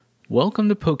Welcome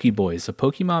to PokéBoys, a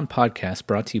Pokemon podcast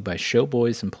brought to you by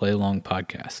Showboys and Play Along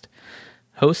Podcast.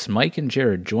 Hosts Mike and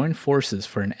Jared join forces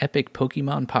for an epic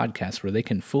Pokemon podcast where they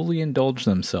can fully indulge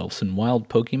themselves in wild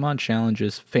Pokemon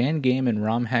challenges, fan game and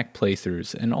ROM hack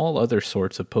playthroughs, and all other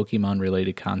sorts of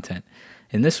Pokemon-related content.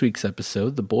 In this week's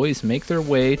episode, the boys make their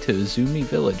way to Izumi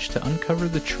Village to uncover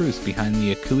the truth behind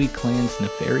the Akui clan's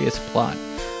nefarious plot.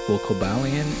 Will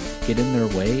Cobalion get in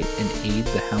their way and aid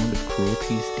the Hound of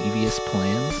Cruelty's devious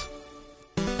plans?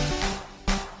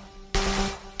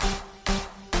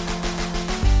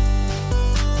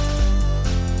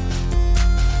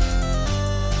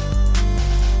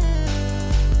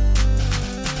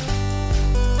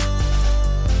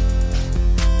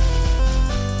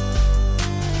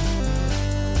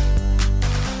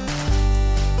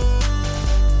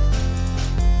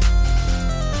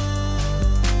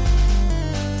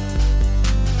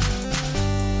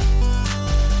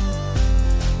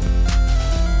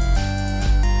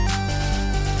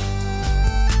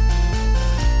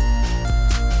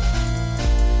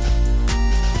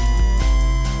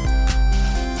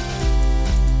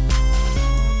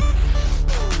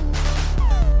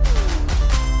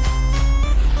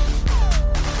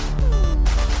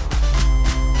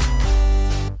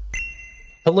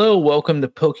 Hello, welcome to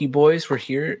PokéBoys. We're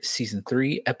here, Season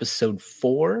 3, Episode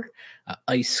 4,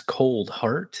 Ice Cold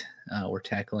Heart. We're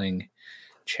tackling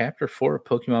Chapter 4 of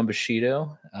Pokemon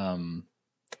Bushido.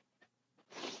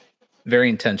 Very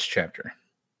intense chapter.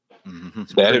 Mm-hmm.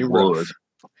 That it was.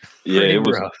 Yeah, it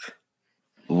was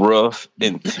rough,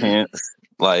 intense.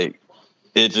 Like,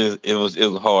 it was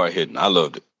hard hitting. I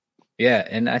loved it. Yeah,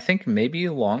 and I think maybe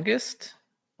longest,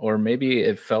 or maybe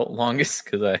it felt longest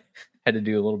because I had to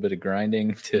do a little bit of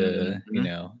grinding to,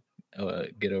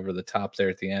 get over the top there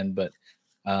at the end. But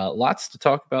lots to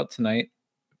talk about tonight,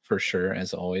 for sure,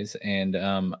 as always. And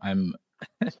I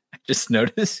just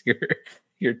noticed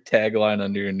your tagline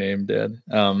under your name, Dad.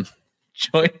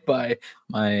 Joined by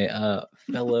my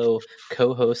fellow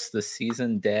co-host this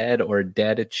season, Dad, or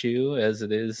Dadachu, as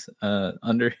it is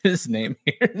under his name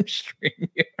here in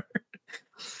StreamYard.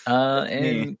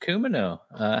 And Kumino.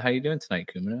 How you doing tonight,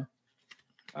 Kumino?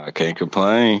 I can't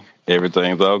complain.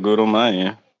 Everything's all good on my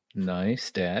end.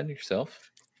 Nice. Dad,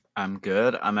 yourself? I'm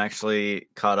good. I'm actually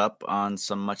caught up on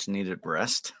some much needed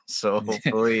rest. So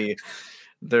hopefully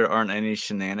there aren't any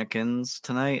shenanigans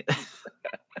tonight.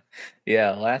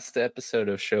 Yeah, last episode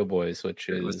of Showboys, which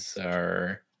is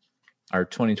our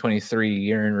 2023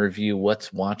 year in review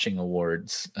What's Watching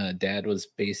Awards. Dad was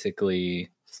basically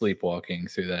sleepwalking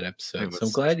through that episode. So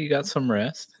I'm glad you got some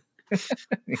rest.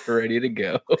 You're ready to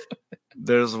go.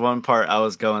 There's one part I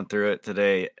was going through it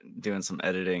today doing some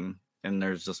editing, and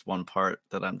there's just one part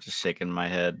that I'm just shaking my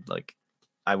head like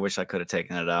I wish I could have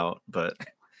taken it out. But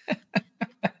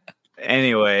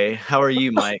anyway, how are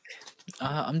you, Mike?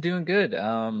 I'm doing good.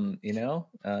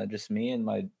 Just me and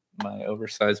my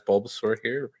oversized Bulbasaur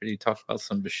here, ready to talk about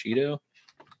some Bushido.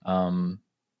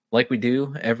 Like we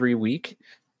do every week.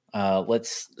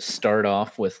 Let's start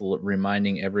off with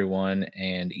reminding everyone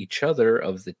and each other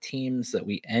of the teams that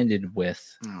we ended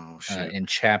with in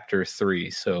Chapter 3.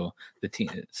 So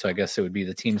I guess it would be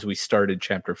the teams we started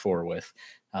Chapter 4 with.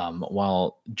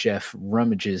 While Jeff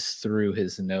rummages through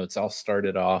his notes, I'll start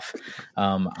it off.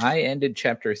 I ended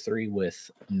Chapter 3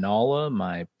 with Nala,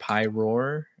 my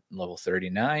Pyroar, level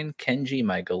 39, Kenji,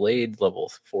 my Gallade, level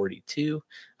 42,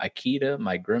 Akita,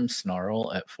 my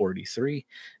Grimmsnarl at 43,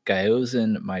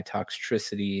 Gyozin, my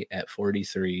Toxtricity at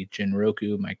 43,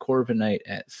 Jinroku, my Corviknight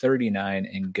at 39,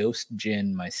 and Ghost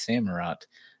Jin, my Samurott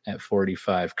at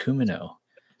 45. Kumino,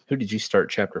 who did you start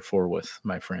Chapter 4 with,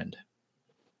 my friend?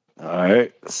 All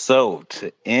right, so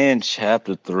to end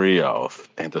Chapter 3 off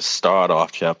and to start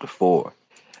off Chapter 4,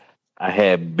 I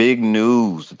had big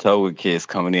news. The Togekiss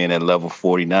coming in at level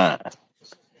 49.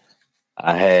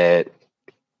 I had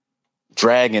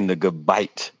Dragon the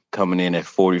Gabite coming in at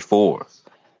 44.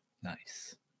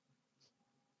 Nice.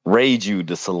 Reiju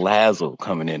the Salazzle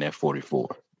coming in at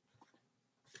 44.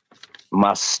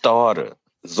 My starter,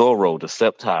 Zoro the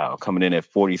Sceptile, coming in at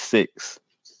 46.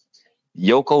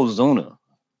 Yokozuna,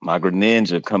 my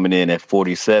Greninja, coming in at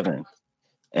 47.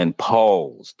 And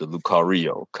Pauls, the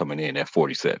Lucario, coming in at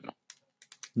 47.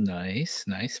 Nice.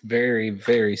 Very,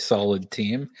 very solid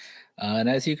team. And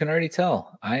as you can already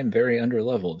tell, I am very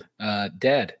underleveled.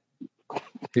 Dad,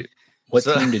 what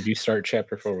team did you start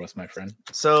Chapter 4 with, my friend?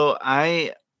 So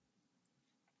I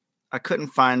couldn't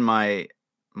find my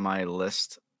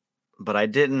list,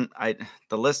 but the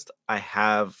list I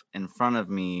have in front of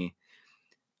me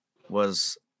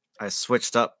was I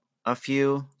switched up a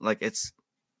few. Like, it's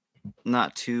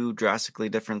not too drastically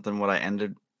different than what I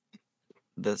ended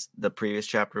the previous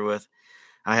chapter with.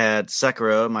 I had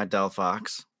Sekiro, my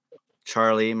Delphox,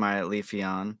 Charlie, my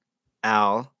Leafeon,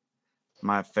 Al,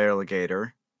 my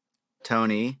Feraligatr,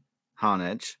 Tony,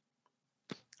 Honedge.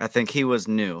 I think he was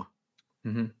new.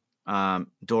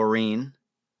 Doreen,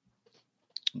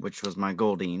 which was my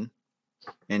Goldeen,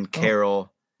 and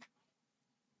Carol,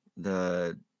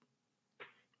 the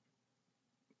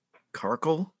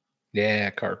Carkle. Yeah,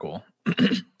 Carkle.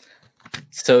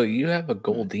 So you have a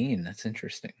Goldeen. That's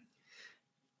interesting.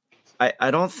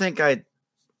 I don't think I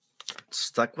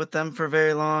stuck with them for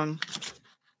very long.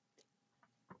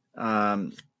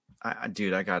 I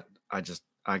got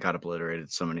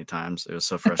obliterated so many times. It was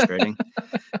so frustrating.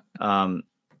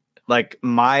 Like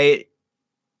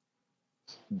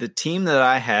the team that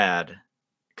I had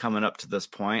coming up to this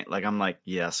point, like I'm like,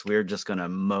 yes, we're just gonna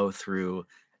mow through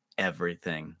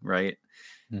everything, right?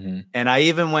 And I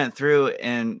even went through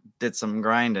and did some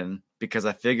grinding because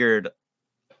I figured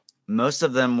most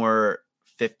of them were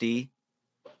 50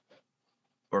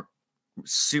 or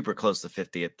super close to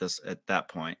 50 at that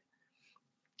point.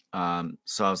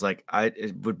 So I was like,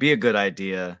 it would be a good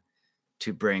idea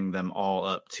to bring them all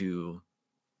up to,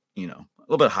 a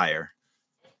little bit higher,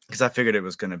 because I figured it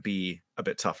was going to be a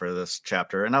bit tougher this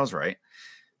chapter, and I was right.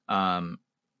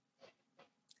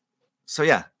 So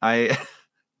yeah, I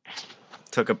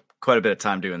took quite a bit of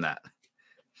time doing that.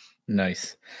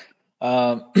 Nice.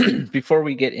 Before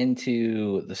we get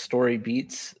into the story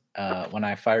beats, when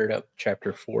I fired up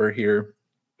chapter 4 here,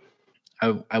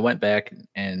 I went back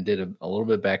and did a little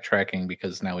bit of backtracking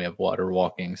because now we have water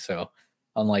walking. So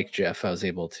unlike Jeff, I was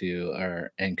able to,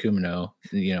 and Kumino,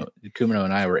 Kumino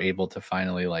and I were able to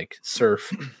finally like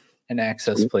surf and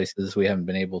access places we haven't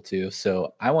been able to.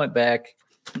 So I went back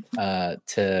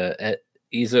at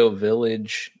Izo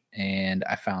Village and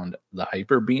I found the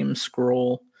Hyper Beam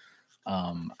scroll.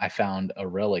 I found a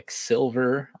relic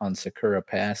silver on Sakura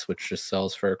Pass, which just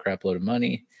sells for a crap load of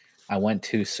money. I went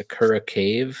to Sakura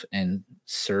Cave and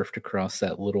surfed across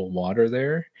that little water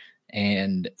there.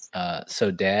 And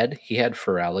so Dad, he had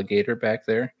Feraligatr back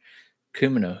there.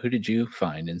 Kumino, who did you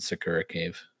find in Sakura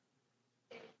Cave?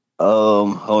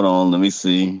 Hold on, let me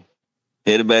see.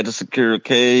 Headed back to Sakura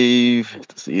Cave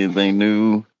to see anything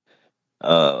new.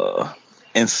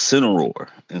 Incineroar.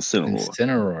 Do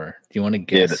you want to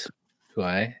guess who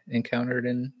I encountered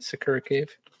in Sakura Cave?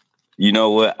 You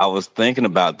know what? I was thinking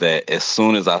about that as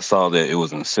soon as I saw that it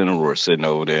was Incineroar sitting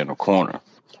over there in the corner.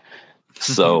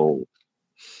 So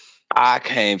I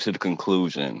came to the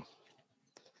conclusion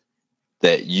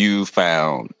that you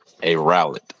found a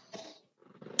Rowlet.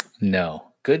 No.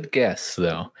 Good guess,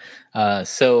 though.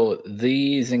 So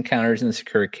these encounters in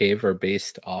Sakura Cave are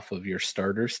based off of your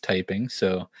starter's typing.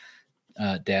 So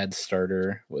Dad's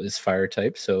starter was fire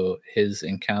type, so his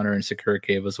encounter in Sakura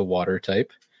Cave was a water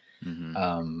type.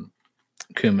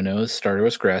 Kumino's starter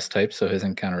was grass type, so his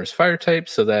encounter was fire type.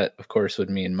 So that, of course, would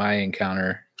mean my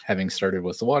encounter, having started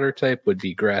with the water type, would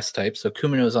be grass type. So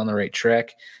Kumino's on the right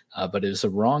track, but it was a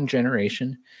wrong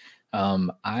generation.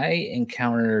 I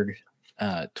encountered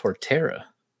Torterra,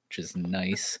 which is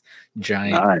nice,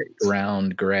 giant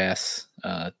round grass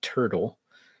turtle.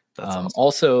 Awesome.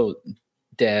 Also,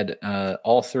 Dad,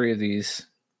 all three of these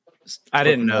I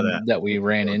didn't know that we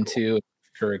ran into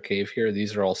Sakura Cave here,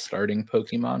 these are all starting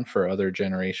Pokemon for other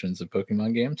generations of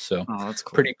Pokemon games. So that's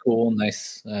cool. Pretty cool,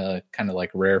 nice, kind of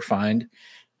like rare find.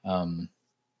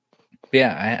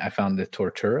 Yeah, I found the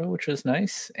Torterra, which was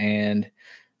nice, and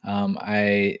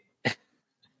I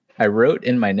wrote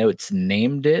in my notes,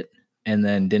 named it, and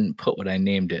then didn't put what I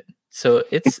named it. So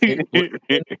it something.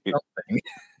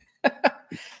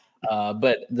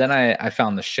 But then I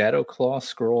found the Shadow Claw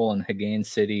scroll in Hagane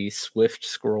City, Swift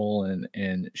scroll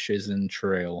in Shizen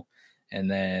Trail,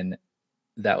 and then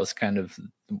that was kind of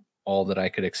all that I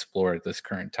could explore at this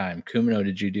current time. Kumino,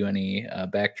 did you do any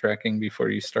backtracking before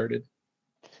you started?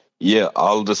 Yeah,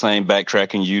 all of the same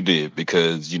backtracking you did,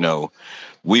 because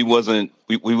we wasn't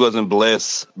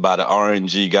blessed by the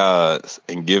RNG gods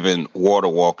and given water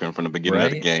walking from the beginning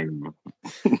of the game.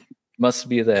 Must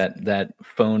be that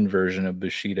phone version of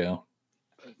Bushido.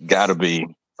 Gotta be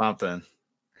something.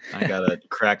 I got a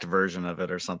cracked version of it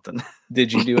or something.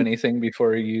 Did you do anything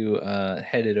before you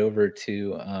headed over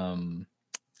to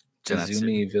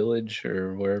Izumi Village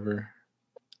or wherever?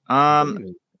 I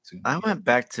went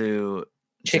back to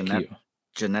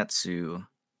Janetsu.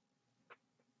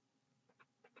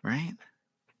 Right?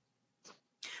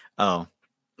 Oh.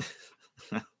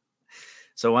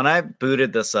 So when I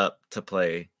booted this up to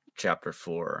play chapter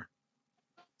 4,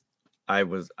 I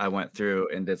went through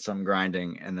and did some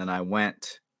grinding, and then I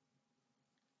went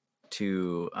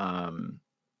to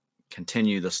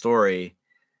continue the story,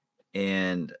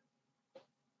 and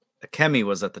Akemi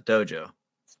was at the dojo.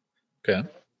 Okay.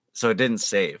 So it didn't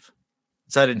save.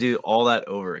 So I had to do all that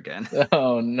over again.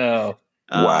 Oh no.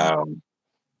 Wow.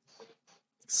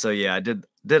 So yeah, I did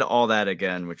all that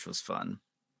again, which was fun.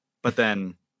 But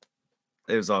then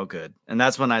it was all good. And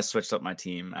that's when I switched up my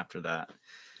team after that.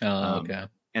 Oh, okay.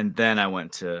 And then I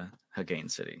went to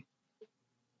Hagane City.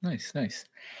 Nice.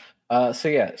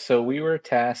 So we were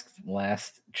tasked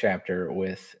last chapter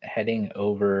with heading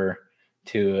over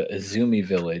to Azumi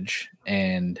Village,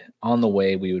 and on the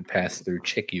way we would pass through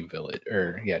Chikyu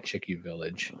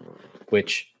Village,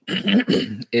 which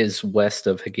is west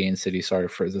of Hagane City. Sorry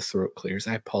for the throat clears.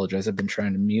 I apologize. I've been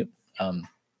trying to mute.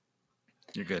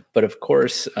 You're good. But of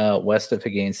course, west of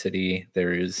Hagane City,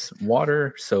 there is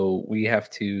water, so we have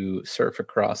to surf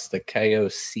across the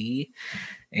Kaio Sea,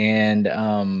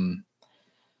 and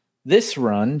this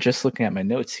run, just looking at my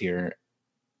notes here,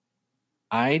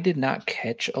 I did not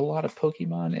catch a lot of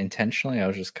Pokemon intentionally. I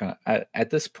was just kind of at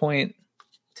this point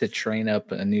to train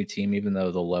up a new team, even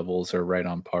though the levels are right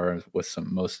on par with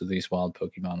most of these wild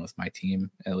Pokemon with my team,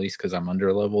 at least because I'm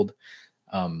under leveled.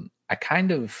 I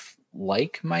kind of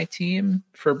like my team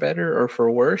for better or for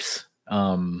worse.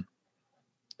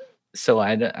 So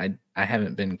I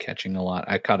haven't been catching a lot.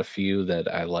 I caught a few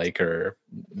that I like, or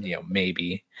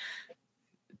maybe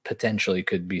potentially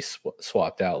could be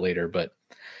swapped out later, but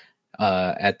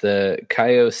at the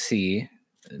Kaio Sea,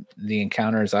 the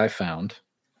encounters I found: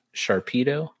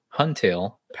 Sharpedo,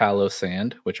 Huntail,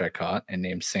 Palossand, which I caught and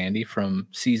named Sandy from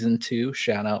season 2.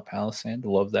 Shout out Palossand,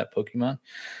 love that Pokemon.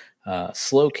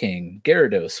 Slowking,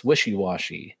 Gyarados,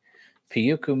 Wishy-Washy,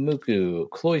 Pyukumuku,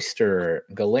 Cloyster,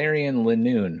 Galarian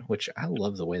Linoon, which I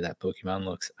love the way that Pokemon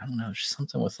looks. I don't know, just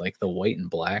something with like the white and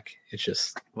black. It's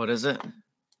just, what is it?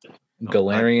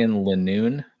 Galarian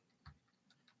Linoon,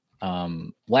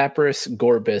 Lapras,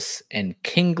 Gorbis, and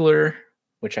Kingler,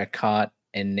 which I caught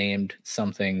and named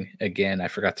something again. I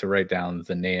forgot to write down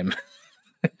the name.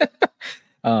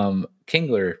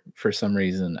 Kingler, for some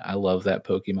reason, I love that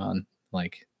Pokemon.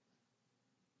 Like,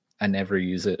 I never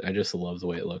use it. I just love the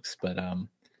way it looks. But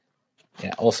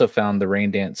yeah, also found the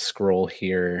Rain Dance scroll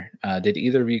here. Did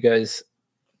either of you guys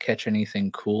catch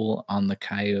anything cool on the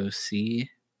Kaio Sea?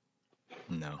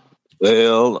 No.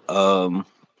 Well,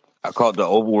 I caught the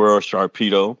overworld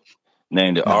Sharpedo,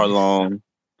 named it Nice. Arlong.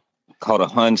 Caught a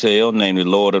Huntail, named it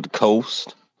Lord of the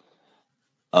Coast.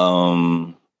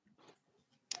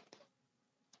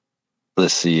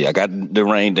 Let's see. I got the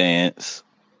Rain Dance.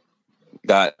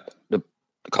 Caught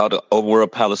the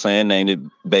overworld Palisand, named it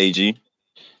Beiji.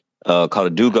 Caught a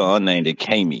Dugong, named it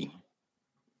Kami.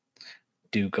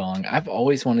 Dugong. I've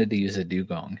always wanted to use a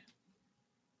Dugong.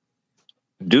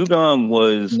 Dugong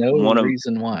was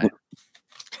reason why.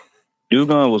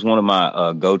 Dugong was one of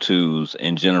my go-tos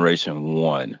in Generation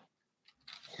 1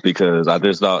 because I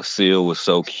just thought Seal was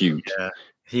so cute. Yeah,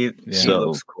 he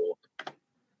looks cool.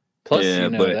 Plus,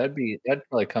 that'd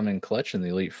probably come in clutch in the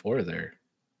Elite Four there.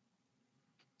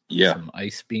 Yeah, some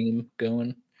Ice Beam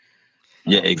going.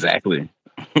 Yeah, exactly.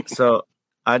 So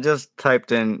I just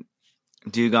typed in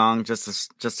Dugong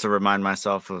just to remind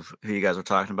myself of who you guys were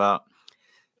talking about.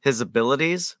 His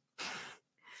abilities,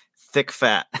 thick,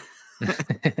 fat.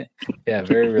 Yeah,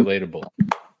 very relatable.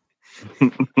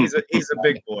 He's a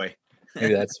big boy.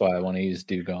 Maybe that's why I want to use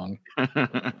Dugong.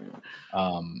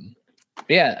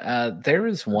 There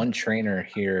is one trainer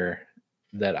here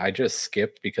that I just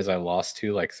skipped because I lost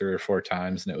to like 3 or 4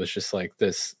 times, and it was just like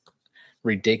this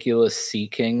ridiculous Sea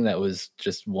King that was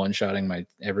just one-shotting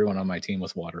everyone on my team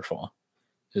with Waterfall.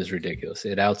 It was ridiculous.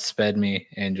 It outsped me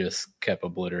and just kept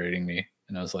obliterating me,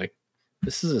 and I was like,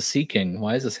 "This is a Sea King.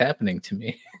 Why is this happening to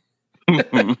me?"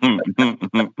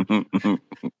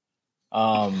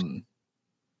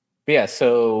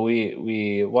 So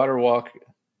we water walk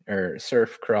or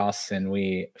surf cross, and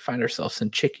we find ourselves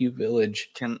in Chikyu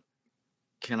Village. Can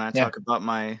I talk about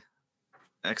my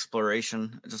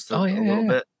exploration just a little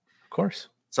bit? Of course.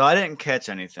 So I didn't catch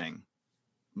anything,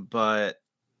 but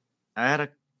I had a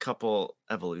couple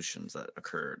evolutions that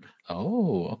occurred.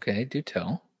 Oh, okay. Do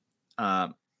tell.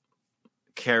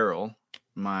 Carol,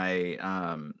 my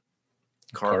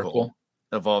Carkle,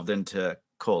 evolved into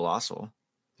Colossal.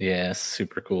 Yes,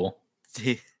 super cool.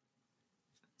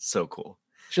 So cool.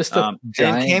 Just a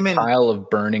giant pile of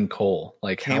burning coal.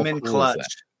 Like, came in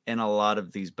clutch in a lot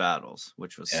of these battles,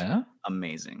 which was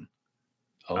amazing.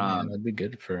 Oh, man, that'd be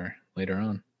good for later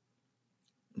on.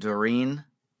 Doreen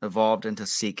evolved into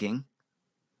Seeking.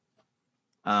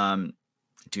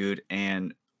 Dude,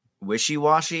 and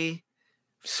Wishy-Washy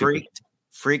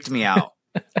freaked me out.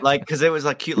 like because it was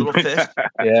like cute little fish,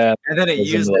 Yeah, and then it goes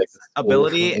into, used like, its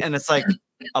ability, school. and it's like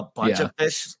a bunch Yeah. of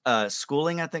fish.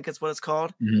 Schooling, I think it's what it's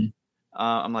called. Mhm.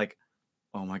 I'm like,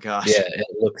 oh my gosh. Yeah, it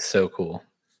looks so cool.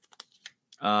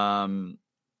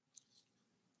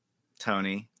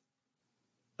 Tony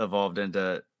evolved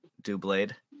into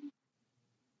Doublade.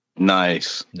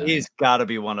 Nice. He's got to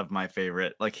be one of my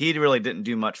favorite. Like he really didn't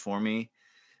do much for me,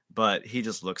 but he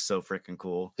just looks so freaking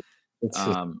cool. It's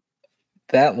just,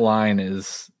 that line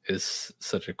is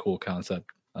such a cool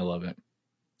concept. I love it.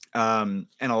 And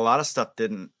a lot of stuff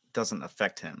doesn't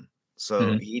affect him,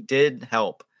 so he did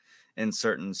help in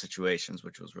certain situations,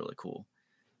 which was really cool.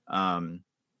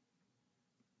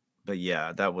 But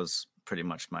yeah, that was pretty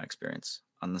much my experience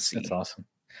on the sea. That's awesome.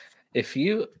 If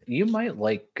you might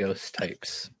like ghost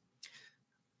types.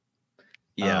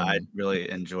 Yeah, I really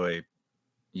enjoy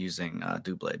using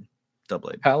Doublade.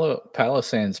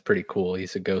 Palosande's pretty cool.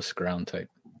 He's a ghost ground type.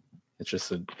 It's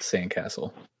just a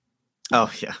sandcastle.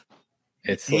 Oh yeah,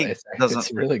 it's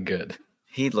really good.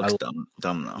 He looks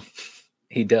dumb though.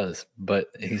 He does, but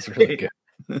he's really good.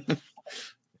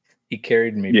 He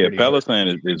carried me. Yeah,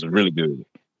 Palosan is really good.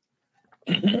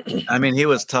 I mean, he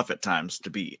was tough at times to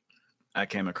beat. I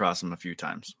came across him a few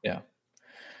times. Yeah.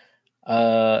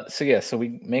 So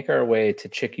we make our way to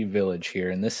Chicky Village here,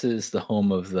 and this is the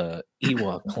home of the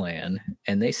Iwa clan,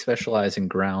 and they specialize in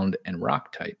ground and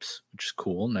rock types, which is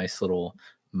cool. Nice little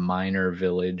minor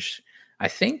village. I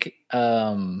think,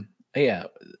 some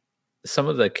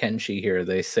of the Kenshi here,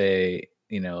 they say,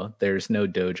 there's no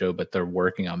dojo, but they're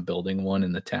working on building one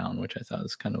in the town, which I thought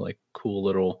was kind of like cool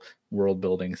little world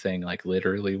building thing, like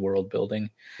literally world building.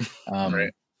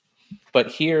 Right. But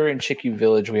here in Chicky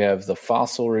Village, we have the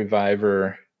Fossil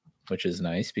Reviver, which is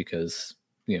nice because,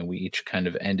 we each kind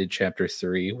of ended chapter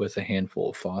 3 with a handful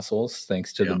of fossils,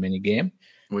 thanks to the mini game,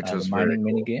 which was the mining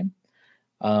mini game.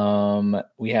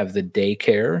 We have the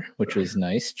daycare, which was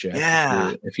nice, Jeff.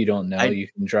 Yeah. If you don't know, you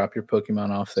can drop your Pokemon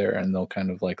off there and they'll kind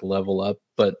of like level up.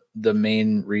 But the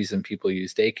main reason people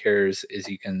use daycares is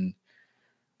you can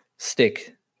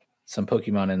stick some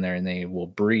Pokemon in there and they will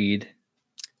breed,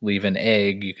 leave an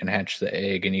egg, you can hatch the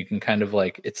egg, and you can kind of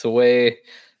like, it's a way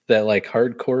that like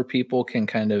hardcore people can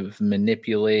kind of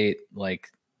manipulate like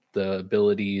the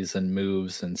abilities and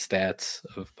moves and stats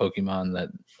of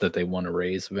Pokemon that they want to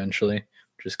raise eventually,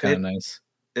 which is kind of nice.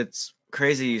 It's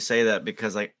crazy you say that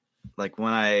because like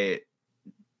when I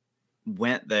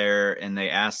went there and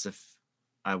they asked if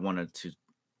I wanted to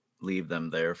leave them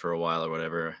there for a while or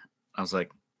whatever, I was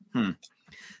like,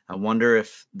 I wonder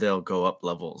if they'll go up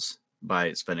levels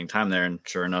by spending time there, and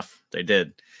sure enough, they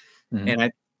did.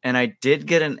 And I did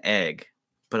get an egg,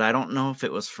 but I don't know if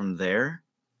it was from there.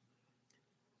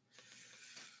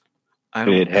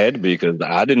 It had to be because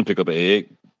I didn't pick up an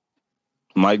egg.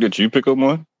 Mike, did you pick up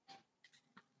one?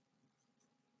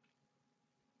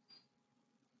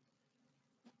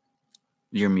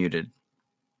 You're muted,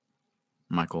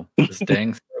 Michael. This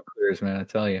dang throat clears, man, I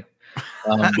tell you.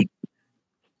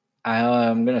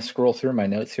 I'm going to scroll through my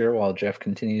notes here while Jeff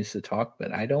continues to talk,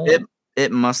 but I don't...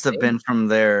 It must have been from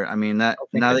there. I mean, now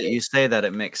that you say that,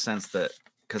 it makes sense that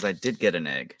because I did get an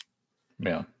egg.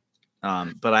 Yeah.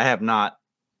 But I have not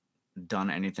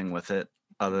done anything with it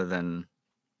other than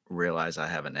realize I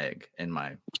have an egg in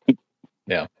my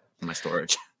my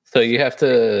storage. So you have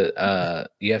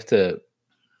to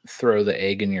throw the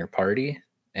egg in your party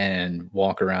and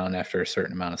walk around. After a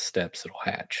certain amount of steps, it'll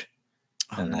hatch.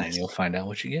 And then you'll find out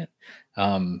what you get.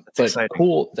 But exciting.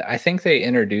 Cool. I think they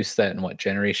introduced that in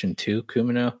Generation 2,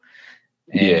 Kumino.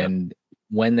 And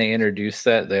when they introduced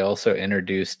that, they also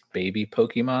introduced baby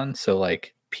Pokemon. So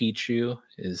like Pichu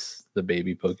is the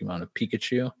baby Pokemon of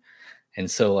Pikachu.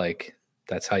 And so like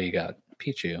that's how you got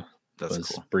Pichu. Was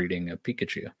cool. Breeding a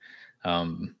Pikachu.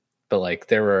 But like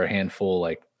there were a handful,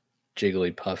 like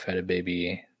Jigglypuff had a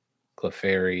baby,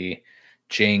 Clefairy,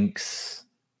 Jinx,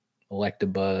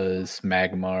 Electabuzz,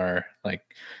 Magmar, like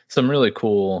some really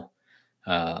cool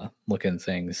looking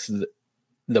things.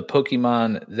 The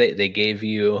Pokemon, they gave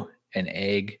you an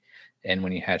egg, and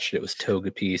when you hatched it was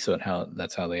Togepi, so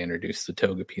that's how they introduced the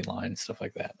Togepi line, stuff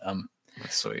like that.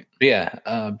 That's sweet.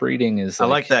 Breeding is I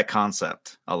like that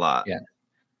concept a lot. Yeah.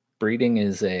 Breeding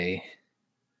is a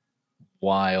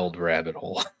wild rabbit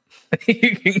hole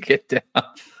you can get down.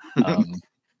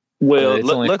 Well,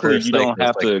 luckily you don't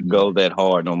have to go that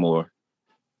hard no more.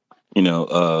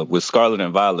 With Scarlet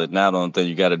and Violet, now the only thing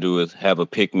you got to do is have a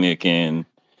picnic, and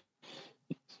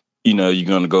you're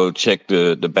going to go check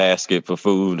the basket for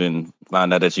food and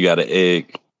find out that you got an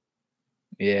egg.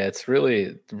 Yeah, it's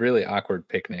really, really awkward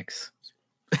picnics.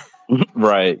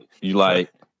 Right. You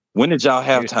like, when did y'all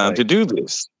have time to do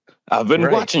this? I've been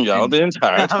Right, watching y'all and the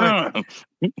entire time.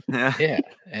 yeah,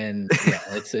 and yeah,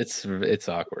 it's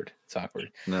awkward. It's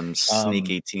awkward. Them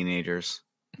sneaky teenagers.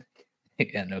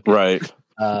 Yeah, no kidding. Right.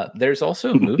 There's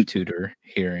also a move tutor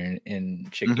here in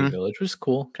Chicky Mhm. Village, which is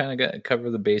cool. Kind of got cover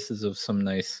the bases of some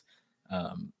nice,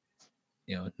 um,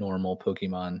 normal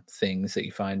Pokemon things that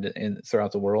you find in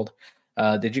throughout the world.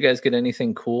 Did you guys get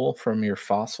anything cool from your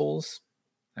fossils?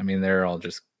 I mean, they're all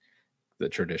just the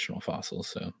traditional fossils,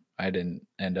 so I didn't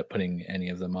end up putting any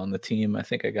of them on the team. I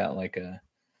think I got like a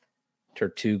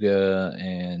Tortuga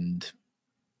and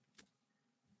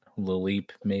Lilip,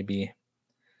 maybe.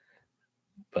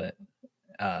 But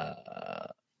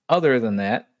other than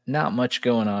that, not much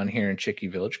going on here in Chicky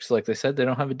Village because, like they said, they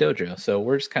don't have a dojo. So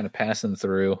we're just kind of passing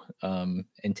through and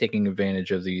taking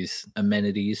advantage of these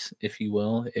amenities, if you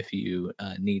will, if you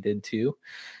needed to.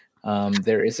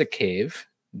 There is a cave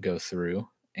go through,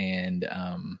 and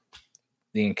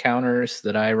the encounters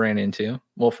that I ran into.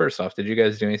 Well, first off, did you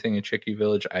guys do anything in Chicky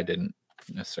Village? I didn't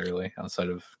necessarily, outside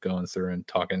of going through and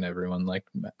talking to everyone like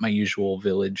my usual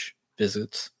village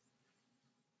visits.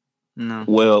 No.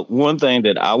 Well, one thing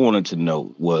that I wanted to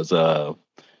know was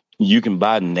you can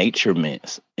buy nature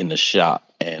mints in the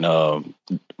shop and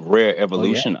rare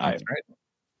evolution That's items. right.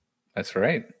 That's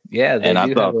right. Yeah, they And I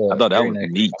do have thought a that very was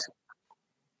nice neat.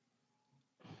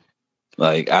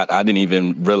 Like I didn't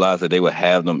even realize that they would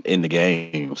have them in the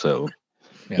game. So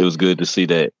Yeah. it was good to see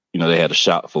that, they had a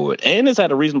shop for it. And it's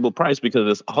at a reasonable price because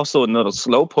there's also another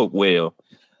Slowpoke whale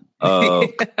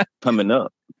coming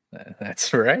up.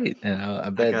 That's right. And I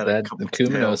bet got a that couple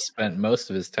Kumino tails. spent most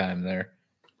of his time there.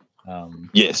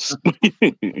 Yes.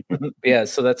 Yeah,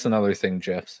 so that's another thing,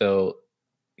 Jeff. So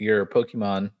your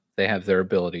Pokemon, they have their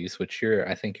abilities, which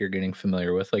I think you're getting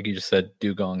familiar with. Like you just said,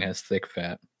 Dugong has thick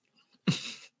fat.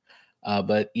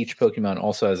 But each Pokemon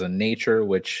also has a nature,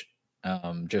 which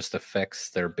just affects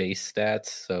their base stats.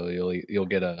 So you'll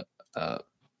get a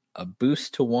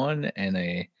boost to one and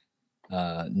a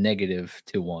negative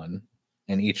to one,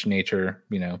 and each nature,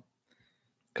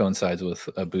 coincides with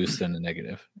a boost and a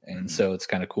negative. And so it's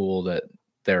kind of cool that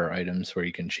there are items where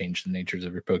you can change the natures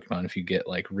of your Pokemon if you get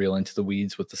like real into the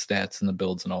weeds with the stats and the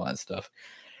builds and all that stuff.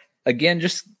 Again,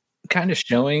 just kind of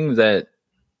showing that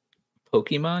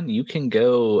Pokemon, you can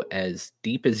go as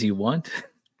deep as you want.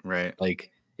 Right. Like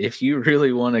if you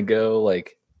really want to go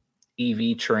like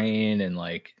EV train and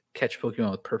like catch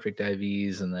Pokemon with perfect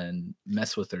IVs and then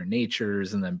mess with their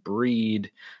natures and then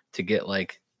breed to get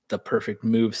like the perfect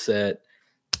move set.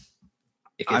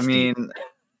 I mean,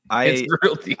 It's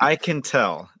real deep. I can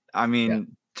tell. I mean, Yeah.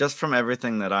 just from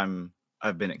everything that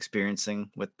I've been experiencing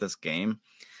with this game,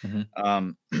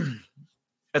 Mhm.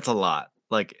 it's a lot.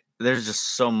 Like there's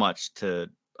just so much to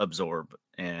absorb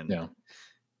and Yeah.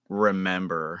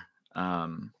 remember.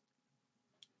 But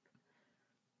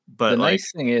The like,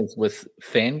 nice thing is with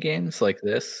fan games like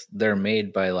this, they're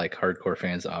made by like hardcore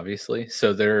fans, obviously.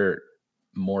 So they're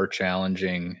more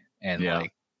challenging and Yeah.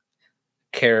 like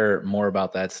care more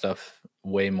about that stuff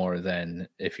way more than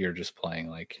if you're just playing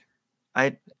like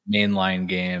I mainline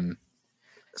game.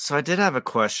 so I did have a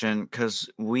question because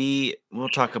we'll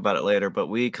talk about it later, but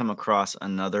we come across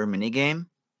another mini game.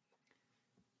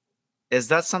 Is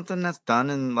that something that's done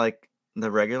in like the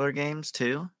regular games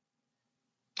too?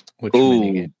 Which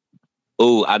minigame?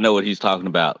 Oh, I know what he's talking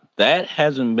about. That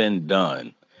hasn't been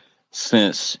done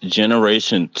since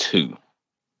Generation 2.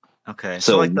 Okay.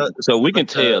 So like we can like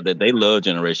tell that they love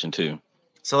Generation 2.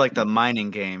 So like the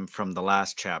mining game from the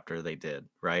last chapter they did,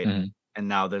 right? Mhm. And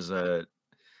now there's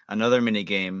another mini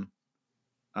game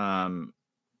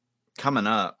coming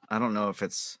up. I don't know if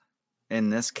it's in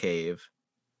this cave.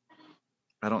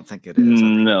 I don't think it is. I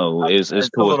think No, it's it's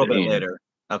a towards little the bit end. later.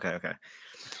 Okay.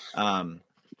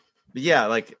 But yeah,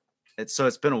 like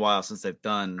it's been a while since they've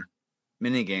done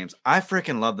mini games. I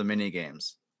freaking love the mini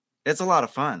games. It's a lot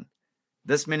of fun.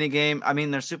 This mini game, I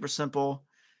mean, they're super simple.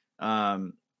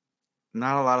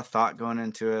 Not a lot of thought going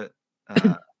into it.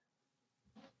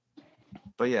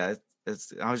 But yeah,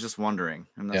 it's. I was just wondering,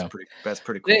 and that's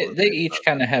pretty cool. They each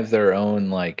kind of have their own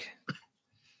like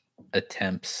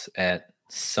attempts at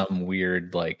some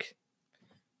weird like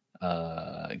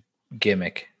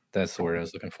gimmick. That's the word I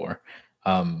was looking for.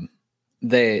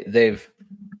 They've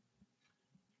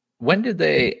when did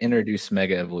they introduce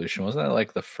Mega Evolution? Wasn't that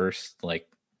like the first like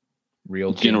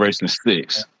real Generation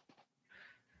gimmick? 6.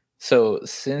 So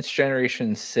since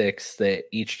Generation 6,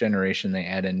 each generation they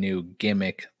add a new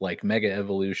gimmick like Mega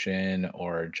Evolution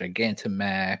or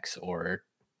Gigantamax or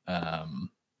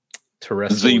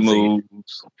Terrestrial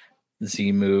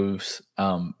Z moves.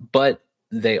 But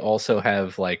they also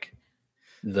have like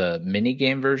the mini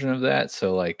game version of that.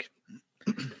 So like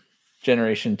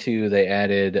Generation 2, they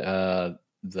added the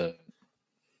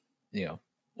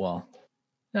well,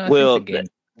 no, I think Well,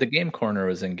 the game corner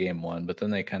was in game 1, but then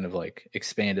they kind of like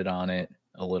expanded on it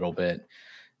a little bit.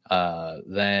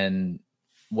 Then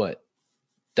what?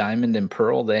 Diamond and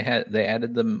Pearl, they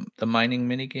added the mining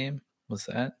mini game. Was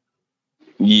that?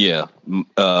 yeah.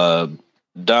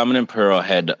 Diamond and Pearl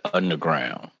had the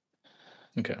underground.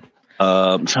 Okay.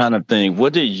 I'm trying to think.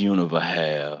 What did Unova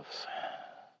have?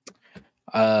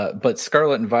 But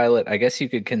Scarlet and Violet, I guess you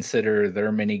could consider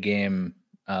their mini game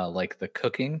like the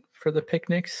cooking for the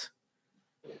picnics,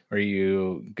 where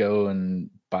you go and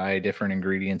buy different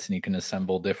ingredients and you can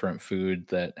assemble different food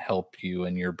that help you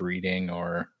in your breeding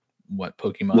or what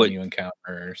Pokemon you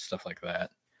encounter, stuff like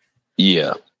that.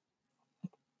 Yeah.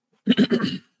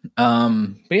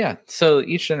 But yeah, so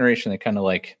each generation they kind of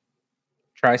like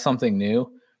try something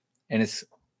new, and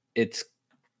it's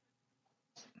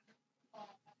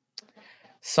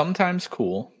sometimes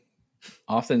cool,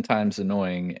 oftentimes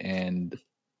annoying, and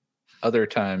other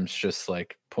times just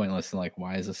like pointless and like,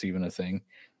 why is this even a thing?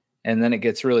 And then it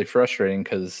gets really frustrating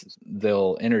because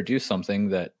they'll introduce something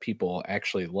that people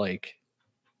actually like,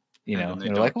 and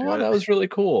they're like, oh, that was really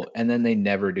cool, and then they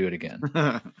never do it again.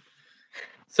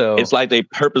 So it's like they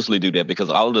purposely do that because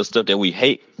all of the stuff that we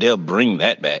hate, they'll bring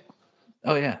that back.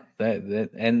 Oh yeah, that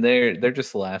and they're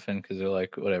just laughing because they're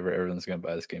like, whatever, everyone's gonna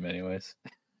buy this game anyways.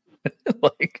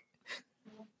 Like,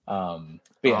 but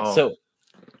yeah. So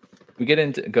we get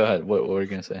into. Go ahead. What were you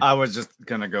gonna say? I was just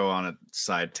gonna go on a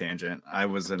side tangent. I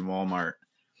was in Walmart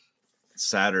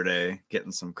Saturday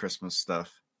getting some Christmas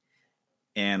stuff,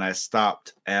 and I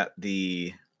stopped at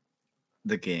the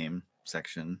game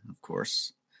section, of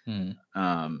course.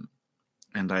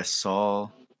 And I saw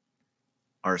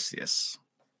Arceus.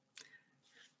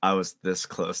 I was this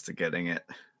close to getting it.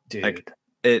 Dude. Like,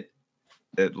 it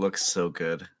looks so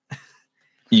good.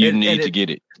 You need to get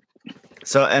it.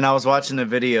 So, and I was watching a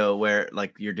video where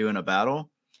like you're doing a battle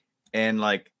and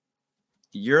like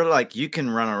you're like you can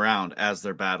run around as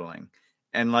they're battling.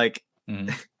 And like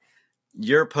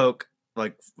your poke,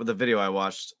 like with the video I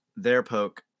watched, their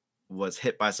poke was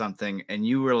hit by something and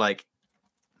you were like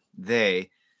they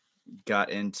got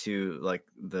into like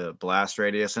the blast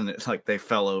radius and it, like they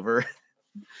fell over.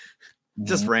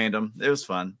 Just random. It was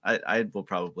fun. I will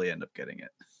probably end up getting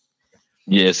it.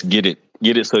 Yes, get it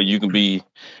so you can be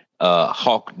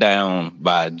hawked down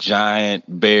by a giant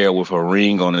bear with a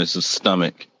ring on his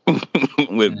stomach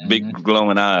with big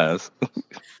glowing eyes.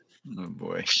 Oh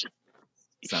boy,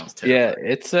 sounds terrifying.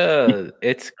 Yeah,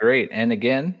 it's great, and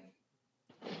again,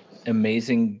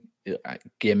 amazing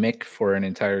gimmick for an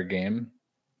entire game.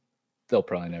 They'll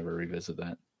probably never revisit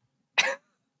that,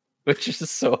 which is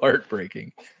so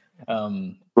heartbreaking.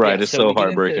 Right, it's so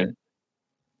heartbreaking.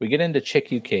 We get into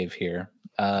Chiku Cave here.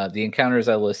 The encounters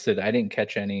I listed, I didn't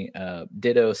catch any.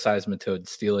 Ditto, Seismitoad,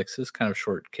 Steelix is kind of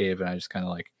short cave, and I just kind of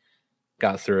like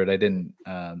got through it. I didn't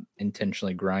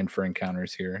intentionally grind for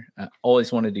encounters here. I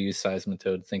always wanted to use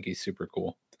Seismitoad. Think he's super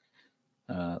cool.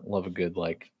 Love a good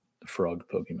like frog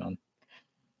Pokemon.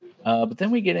 But then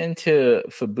we get into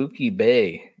Fubuki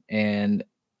Bay, and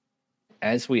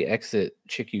as we exit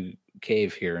Chiku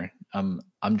Cave here, I'm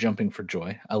jumping for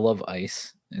joy. I love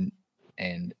ice,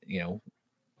 and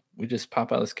we just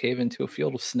pop out of this cave into a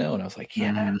field of snow, and I was like,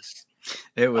 yes,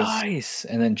 it was ice.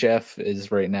 And then Jeff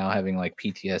is right now having like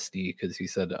PTSD because he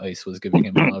said ice was giving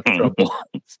him a lot of trouble.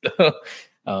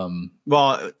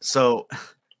 Well, so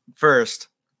first,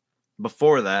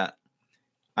 before that,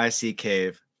 Icy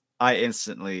Cave, I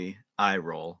instantly eye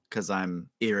roll because I'm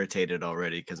irritated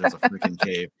already because there's a freaking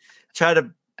cave.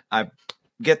 I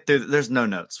get through. There's no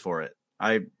notes for it.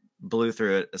 I blew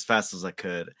through it as fast as I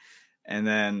could, and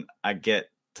then I get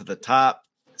to the top,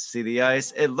 see the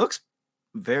ice. It looks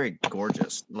very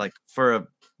gorgeous, like for a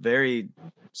very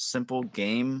simple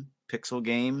game, pixel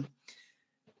game.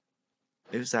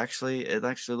 It actually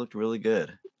looked really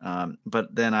good.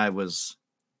 But then I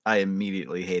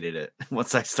immediately hated it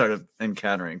once I started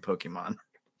encountering Pokemon.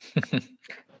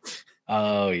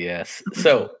 Oh yes.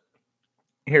 So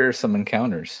here are some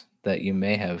encounters that you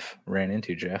may have ran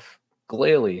into, Jeff.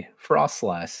 Glalie,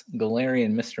 Frostlass,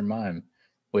 Galarian, Mr. Mime.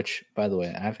 Which, by the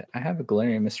way, I have a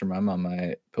Galarian Mr. Mime on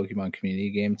my Pokemon community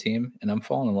game team, and I'm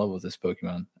falling in love with this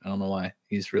Pokemon. I don't know why.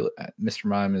 He's really Mr.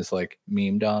 Mime is like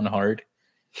memed on hard,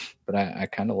 but I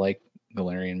kind of like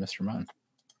Galarian Mr. Mime.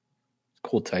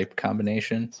 Cool type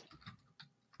combination.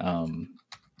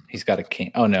 He's got a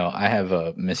cane. Oh no, I have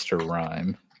a Mr.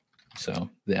 Rhyme, so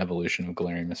the evolution of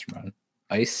Galarian Mr. Mime.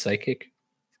 Ice Psychic.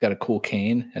 He's got a cool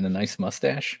cane and a nice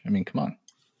mustache. I mean, come on,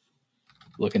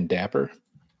 looking dapper.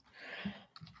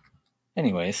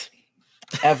 Anyways,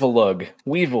 Avalug,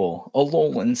 Weevil,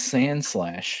 Alolan,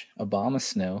 Sandslash,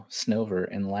 Abomasnow, Snover,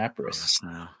 and Lapras.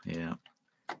 Snow, yeah.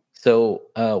 So,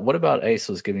 what about Ice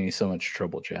was giving you so much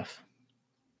trouble, Jeff?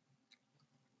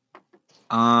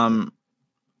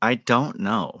 I don't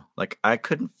know. Like, I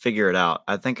couldn't figure it out.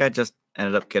 I think I just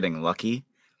ended up getting lucky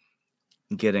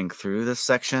getting through this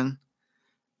section.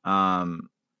 There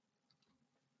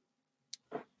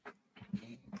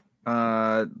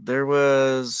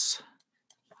was...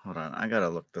 Hold on. I gotta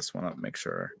look this one up, make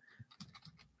sure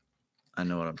I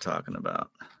know what I'm talking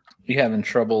about. You having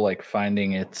trouble, like,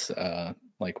 finding its,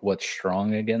 like, what's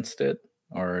strong against it?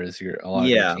 Or is a lot of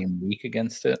your team weak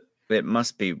against it? It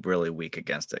must be really weak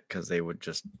against it, because they would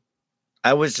just...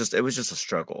 it was just a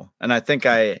struggle. And I think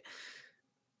I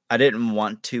didn't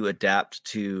want to adapt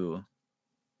to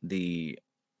the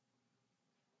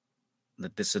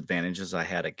disadvantages I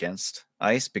had against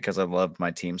Ice because I loved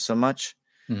my team so much.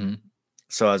 Mm-hmm.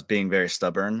 So I was being very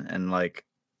stubborn and like,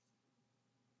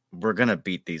 we're going to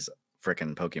beat these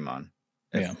freaking Pokemon.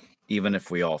 Even if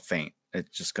we all faint,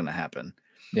 it's just going to happen.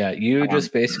 Yeah, you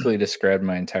just basically described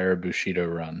my entire Bushido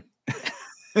run.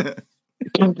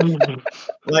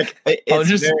 Like, I'm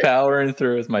just powering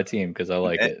through with my team because I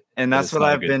like it. And that's what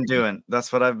I've been doing.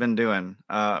 That's what I've been doing.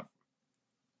 And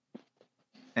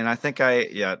I think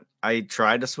I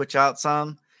tried to switch out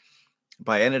some,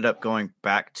 but I ended up going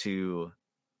back to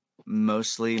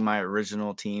mostly my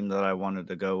original team that I wanted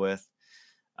to go with.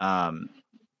 I'm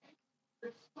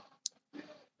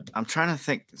trying to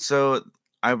think. So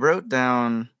I wrote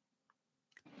down,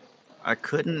 I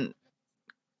couldn't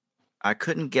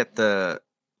get the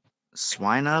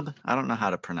Swinub. I don't know how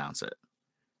to pronounce it.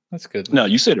 That's good. No,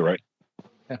 you said it right.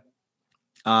 Yeah.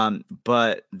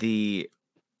 But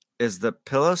is the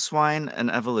Piloswine an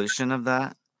evolution of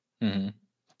that? Mm-hmm.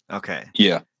 Okay.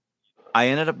 Yeah. I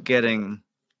ended up getting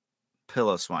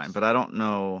Piloswine, but I don't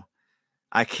know.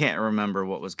 I can't remember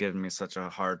what was giving me such a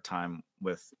hard time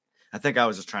with. I think I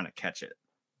was just trying to catch it,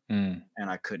 and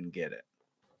I couldn't get it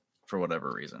for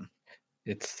whatever reason.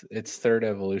 Its third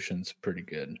evolution's pretty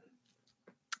good.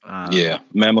 Yeah,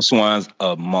 Mamoswine's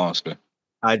a monster.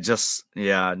 I'm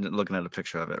looking at a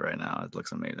picture of it right now. It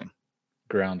looks amazing.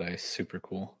 Ground Ice, super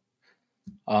cool.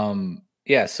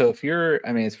 Yeah, so if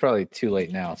it's probably too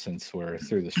late now since we're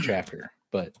through this chapter,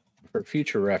 but for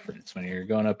future reference, when you're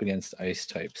going up against ice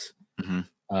types, mm-hmm.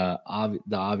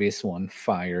 The obvious one,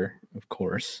 fire, of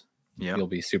course, you'll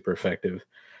be super effective.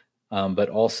 But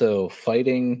also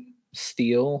fighting,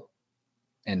 steel,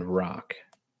 and rock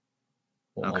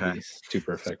will all be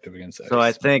super effective against ice. So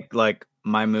I think like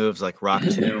my moves like Rock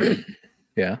Tomb,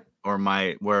 yeah, or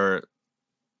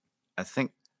I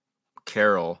think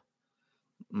Carol,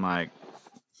 my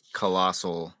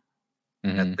Colossal,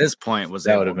 at this point was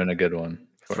that would have been a good one.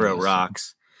 Throw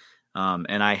rocks,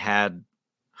 and I had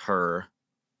her.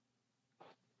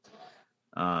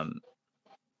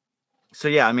 So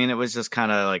yeah, I mean, it was just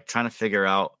kind of like trying to figure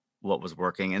out what was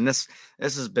working, and this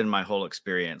has been my whole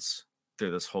experience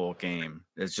through this whole game,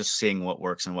 is just seeing what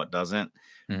works and what doesn't,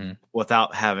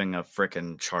 without having a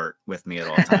freaking chart with me at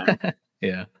all times.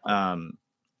 Yeah.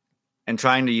 And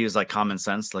trying to use like common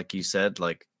sense, like you said,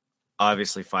 like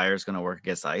obviously fire is going to work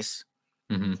against ice.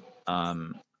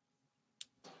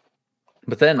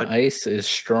 But then ice is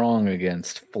strong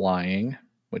against flying,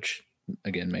 which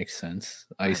again makes sense.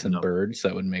 Ice and birds,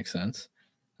 that would make sense.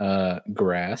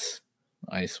 Grass,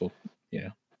 ice will,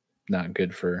 not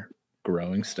good for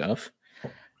growing stuff.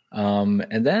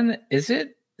 And then is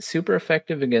it super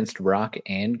effective against rock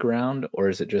and ground, or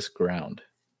is it just ground?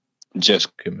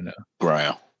 Just Kumino.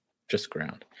 Ground. Just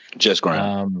ground. Just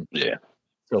ground. Yeah.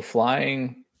 So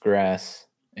flying, grass,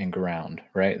 and ground,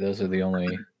 right? Those are the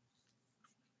only.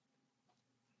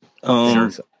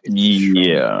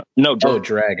 Yeah. No.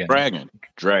 Dragon.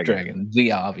 Dragon.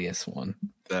 The obvious one.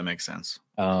 That makes sense.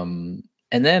 And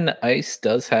then ice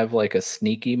does have like a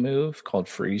sneaky move called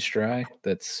freeze dry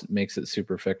that makes it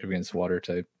super effective against water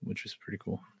type, which is pretty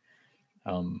cool.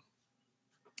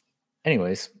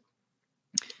 Anyways,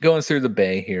 going through the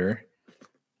bay here.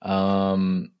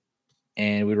 And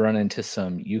we run into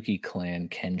some Yuki clan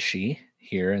Kenshi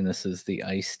here, and this is the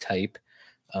ice type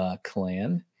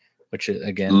clan, which is,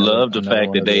 again, love the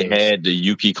fact that they had the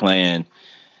Yuki clan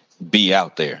be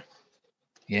out there.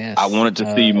 Yes. I wanted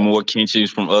to see more Kenshis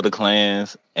from other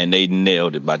clans, and they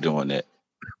nailed it by doing that.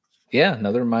 Yeah,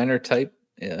 another minor type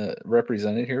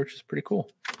represented here, which is pretty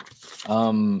cool.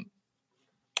 The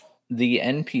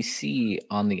NPC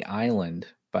on the island,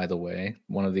 by the way,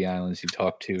 one of the islands you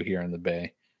talk to here in the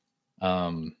bay,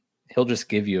 he'll just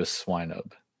give you a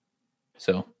Swinub.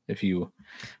 So if you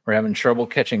were having trouble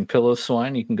catching pillow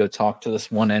swine, you can go talk to this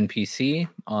one NPC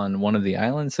on one of the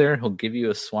islands there. He'll give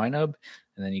you a Swinub,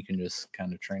 and then you can just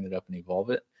kind of train it up and evolve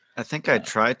it. I think I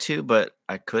tried to, but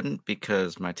I couldn't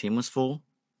because my team was full.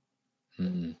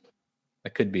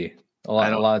 That could be. A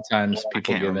lot of times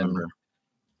people given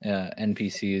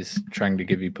NPCs trying to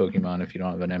give you Pokemon, if you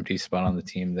don't have an empty spot on the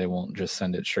team, they won't just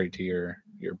send it straight to your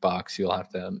box. You'll have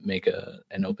to make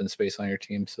an open space on your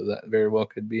team, so that very well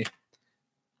could be.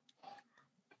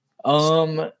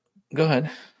 Go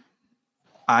ahead.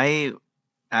 I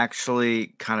actually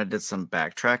kind of did some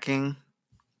backtracking.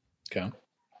 Okay.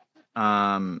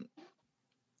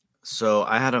 So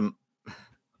I had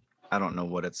I don't know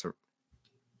what it's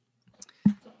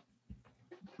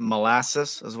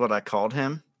Molasses is what I called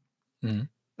him.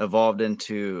 Mm-hmm. Evolved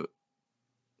into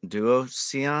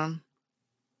Duocean.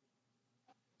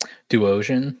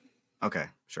 Duocean. Okay,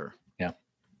 sure. Yeah.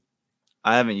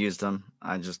 I haven't used him.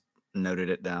 I just noted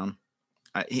it down.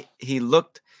 He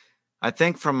looked, I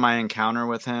think from my encounter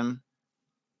with him,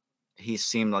 he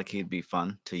seemed like he'd be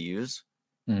fun to use.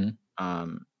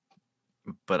 Mm-hmm.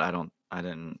 But I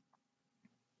didn't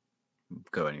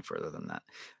go any further than that.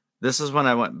 This is when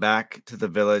I went back to the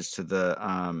village to the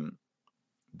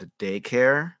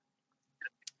daycare.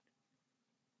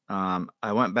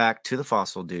 I went back to the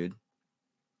fossil dude.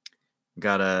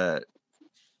 Got a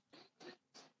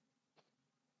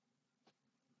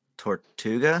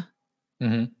Tortuga.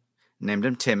 Mm-hmm. Named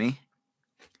him Timmy.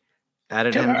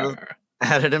 Added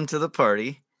him to the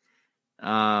party.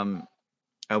 I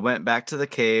went back to the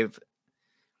cave.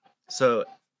 So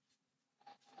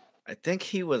I think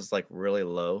he was like really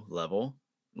low level,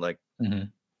 like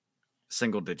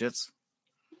single digits.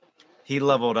 He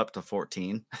leveled up to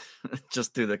 14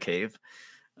 just through the cave.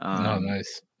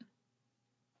 Nice.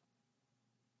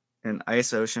 And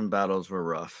ice ocean battles were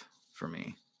rough for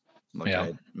me, like Yeah.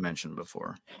 I mentioned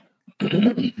before.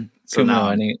 So now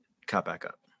I caught back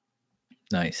up.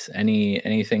 Nice.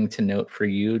 Anything to note for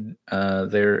you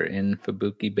there in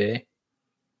Fubuki Bay?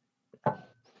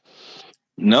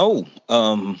 No.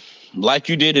 Like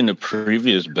you did in the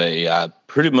previous bay, I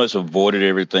pretty much avoided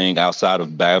everything outside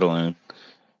of battling.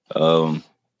 Yeah,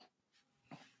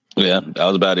 that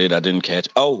was about it. I didn't catch.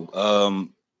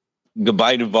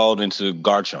 Gabite evolved into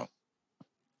Garchomp.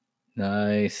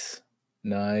 Nice.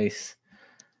 Yeah.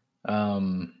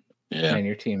 Man,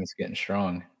 your team is getting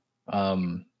strong.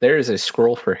 There is a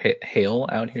scroll for hail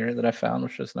out here that I found,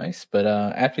 which was nice. But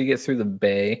after you get through the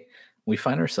bay, we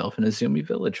find ourselves in Azumi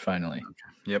Village finally. Okay.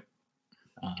 Yep.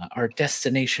 Our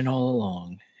destination all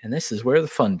along. And this is where the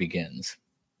fun begins.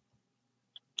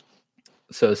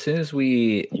 So as soon as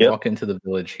we walk into the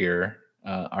village here,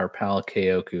 our pal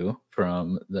Keoku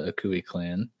from the Akui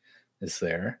clan is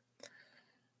there.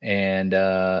 And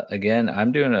again,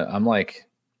 I'm like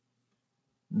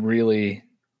really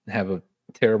have a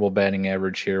terrible batting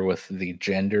average here with the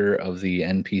gender of the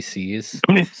NPCs.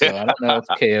 So I don't know if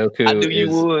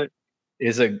Keoku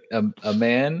is a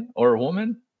man or a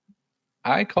woman.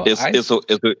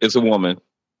 It's a woman.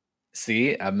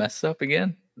 See, I messed up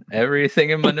again. Everything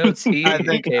in my notes. I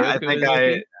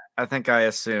think I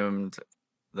assumed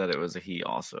that it was a he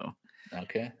also.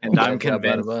 Okay. And I'm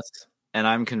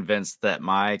convinced that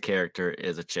my character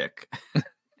is a chick.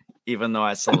 Even though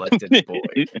I selected boy.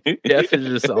 Jeff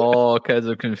is just all kinds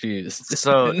of confused.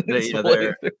 So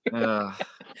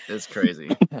it's crazy.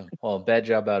 Well, bad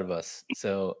job out of us.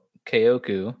 So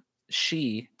Keoku,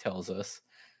 she tells us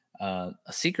a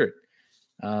secret.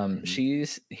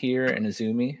 She's here in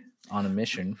Azumi on a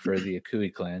mission for the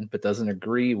Akui clan, but doesn't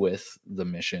agree with the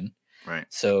mission. Right.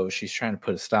 So she's trying to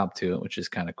put a stop to it, which is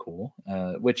kind of cool.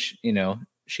 Which,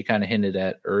 she kind of hinted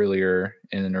at earlier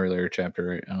in an earlier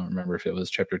chapter. I don't remember if it was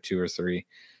chapter 2 or 3.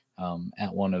 In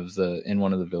one of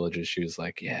the villages, she was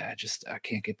like, "Yeah, I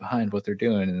can't get behind what they're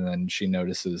doing." And then she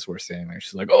notices we're standing there.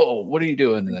 She's like, "Oh, what are you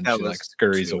doing?" And then she like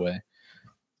scurries away.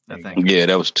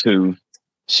 That was 2.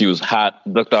 She was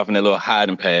ducked off in that little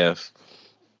hiding path.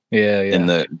 Yeah. In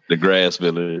the grass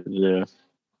village. Yeah.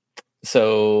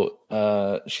 So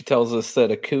she tells us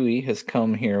that Akui has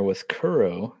come here with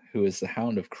Kuro, who is the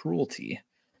Hound of Cruelty.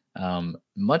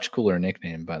 Much cooler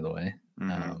nickname, by the way,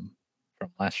 from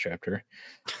last chapter.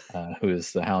 Who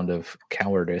is the Hound of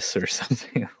Cowardice or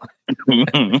something?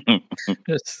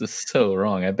 This is so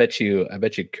wrong. I bet you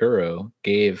Kuro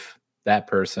gave that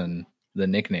person the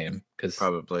nickname because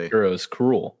probably Kuro's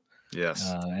cruel.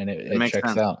 Yes, and it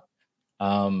checks out.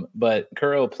 But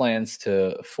Kuro plans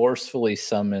to forcefully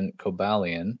summon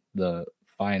Cobalion, the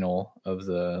final of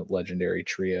the legendary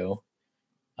trio,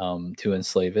 to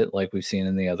enslave it, like we've seen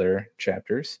in the other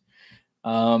chapters.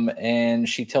 And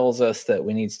she tells us that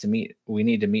we need to meet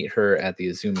her at the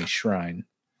Izumi Shrine.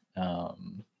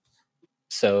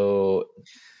 So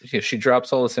she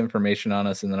drops all this information on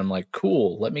us, and then I'm like,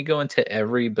 cool, let me go into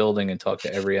every building and talk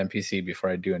to every NPC before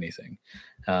I do anything.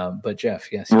 But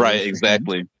Jeff, yes, right,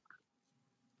 exactly.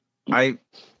 I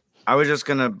was just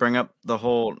gonna bring up the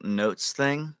whole notes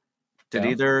thing. Did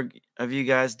either of you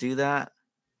guys do that?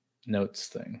 Notes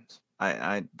thing.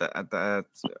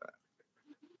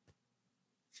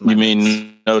 You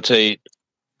mean notate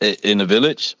in the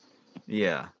village?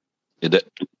 Yeah.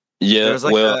 Yeah.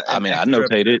 Like well, I mean, I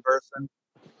notated. Person.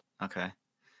 Okay.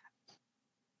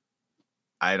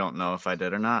 I don't know if I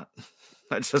did or not.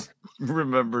 I just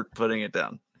remembered putting it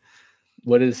down.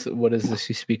 What is this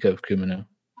you speak of, Kumino?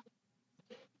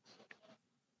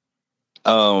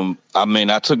 I mean,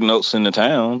 I took notes in the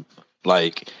town,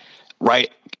 like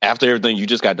right after everything you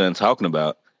just got done talking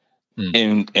about.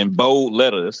 In bold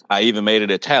letters, I even made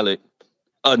it italic.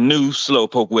 A new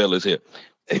slowpoke well is here.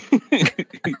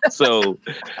 so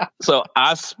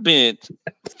I spent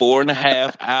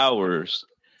 4.5 hours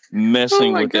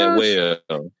messing with that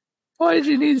well. Why did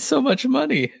you need so much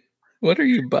money? What are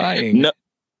you buying?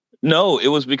 No, it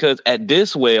was because at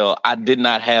this well, I did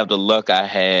not have the luck I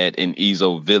had in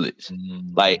Ezo Village.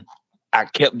 Like, I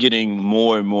kept getting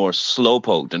more and more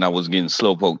slowpoke than I was getting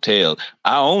slowpoke tail.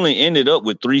 I only ended up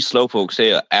with 3 slowpoke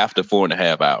tail after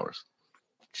 4.5 hours.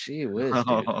 Gee whiz,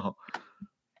 dude.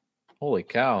 Holy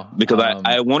cow. Because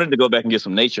I wanted to go back and get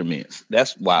some nature mints.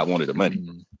 That's why I wanted the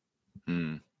money.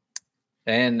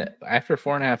 And after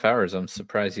 4.5 hours, I'm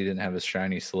surprised you didn't have a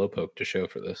shiny slowpoke to show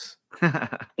for this. Right,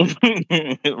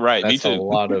 that's me too. A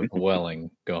lot of welling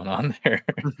going on there.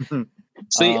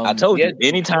 See, I told you,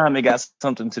 anytime it got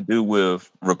something to do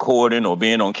with recording or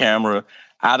being on camera,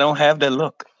 I don't have that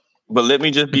look. But let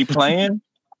me just be playing.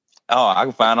 I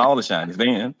can find all the shinies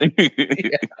then.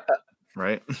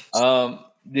 Right.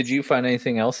 Did you find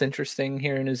anything else interesting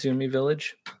here in Izumi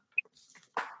Village?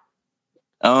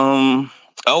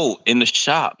 In the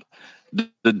shop,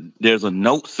 there's a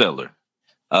note seller.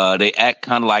 They act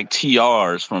kind of like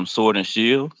TRs from Sword and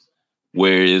Shield,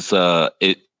 where it's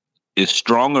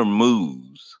stronger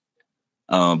moves.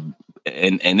 And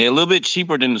they're a little bit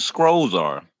cheaper than the scrolls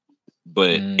are,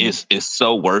 but it's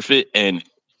so worth it. And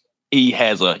he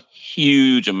has a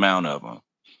huge amount of them.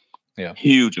 Yeah,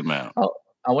 huge amount. Oh,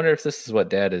 I wonder if this is what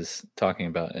Dad is talking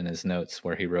about in his notes,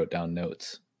 where he wrote down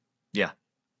notes. Yeah.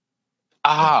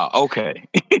 Okay.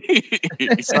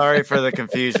 Sorry for the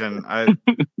confusion. I'm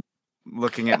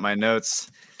looking at my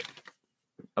notes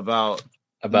about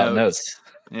notes.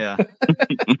 Yeah.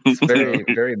 It's very,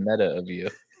 very meta of you.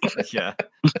 Yeah.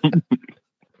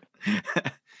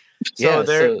 So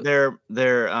they're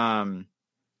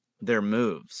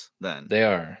moves then.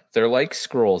 They're like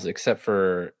scrolls, except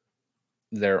for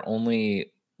they're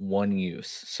only one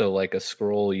use. So like a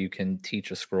scroll, you can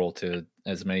teach a scroll to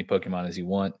as many Pokemon as you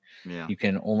want. Yeah. You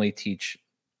can only teach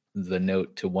the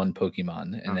note to one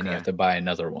Pokemon, and then you have to buy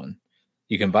another one.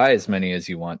 You can buy as many as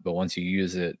you want, but once you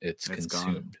use it, it's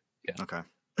consumed. Yeah. Okay.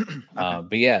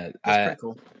 But yeah, that's pretty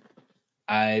cool.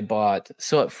 I bought.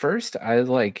 So at first, I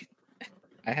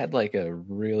had like a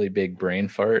really big brain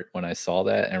fart when I saw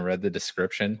that and read the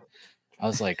description. I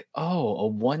was like, oh, a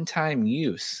one-time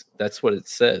use. That's what it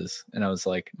says. And I was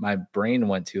like, my brain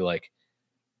went to like,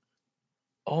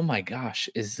 oh my gosh,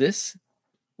 is this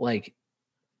like,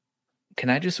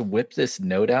 can I just whip this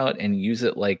note out and use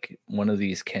it like one of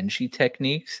these Kenshi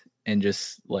techniques and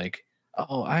just like,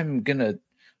 oh, I'm going to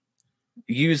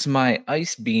use my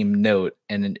Ice Beam note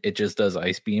and it just does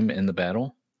Ice Beam in the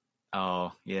battle?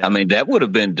 Oh, yeah. I mean, that would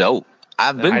have been dope.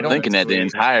 I've been thinking that the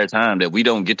entire time that we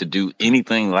don't get to do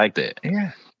anything like that.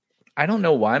 Yeah. I don't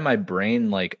know why my brain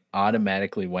like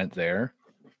automatically went there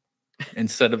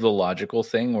instead of the logical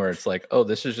thing where it's like, oh,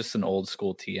 this is just an old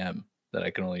school TM that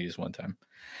I can only use one time.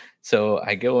 So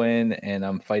I go in and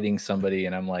I'm fighting somebody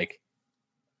and I'm like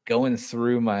going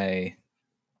through my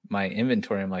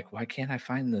inventory. I'm like, why can't I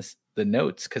find the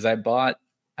notes? Because I bought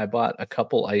a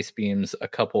couple Ice Beams, a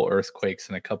couple Earthquakes,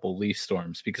 and a couple Leaf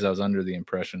Storms because I was under the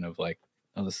impression of like,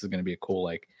 oh, this is going to be a cool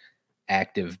like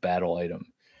active battle item.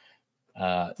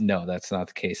 No, that's not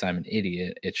the case. I'm an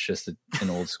idiot. It's just an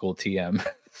old school TM.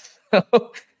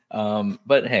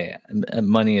 But hey,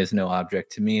 money is no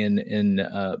object to me in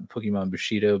Pokemon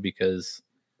Bushido because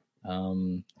I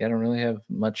don't really have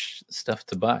much stuff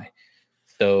to buy.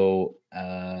 So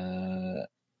I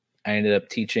ended up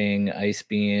teaching Ice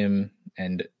Beam,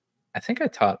 and I think I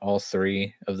taught all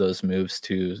 3 of those moves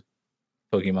to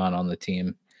Pokemon on the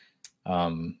team.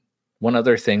 One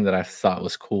other thing that I thought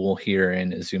was cool here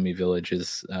in Izumi Village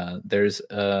is there's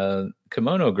a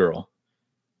kimono girl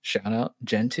Shout out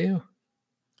Gen 2.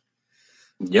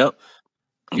 Yep.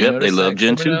 You Yep. They notice love that,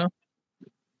 Gen 2. Kumino?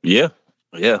 Yeah.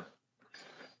 Yeah.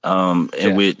 In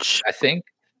Jeff, which I think.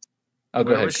 Oh, go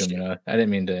Where ahead, was she? Kumino. I didn't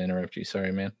mean to interrupt you.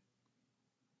 Sorry, man.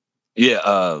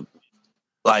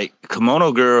 like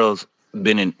Kimono Girls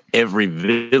been in every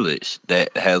village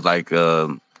that has like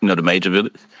the major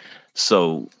village.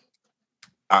 So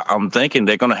I'm thinking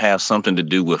they're gonna have something to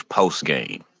do with post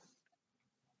game.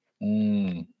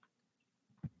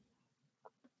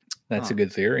 That's a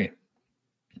good theory.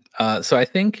 So I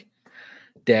think,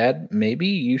 Dad, maybe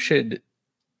you should.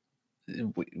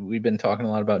 We've been talking a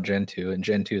lot about Gen 2, and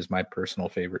Gen 2 is my personal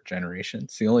favorite generation.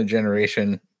 It's the only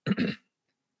generation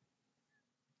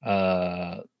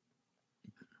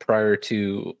prior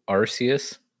to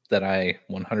Arceus that I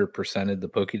 100%ed the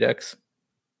Pokédex.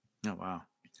 Oh, wow.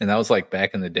 And that was like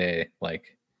back in the day,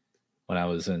 like when I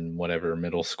was in whatever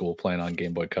middle school playing on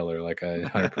Game Boy Color. Like I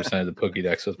 100%ed the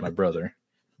Pokédex with my brother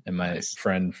and my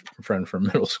friend from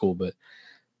middle school. But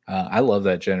I love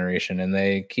that generation, and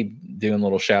they keep doing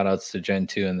little shout outs to Gen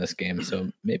 2 in this game. So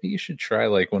maybe you should try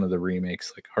like one of the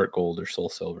remakes, like Heart Gold or Soul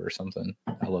Silver or something.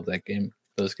 I love that game.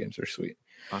 Those games are sweet.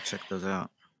 I'll check those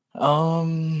out.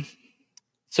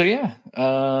 So yeah,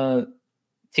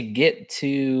 to get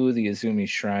to the Izumi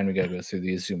Shrine, we got to go through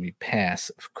the Izumi Pass,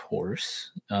 of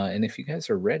course. And if you guys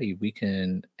are ready, we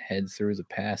can head through the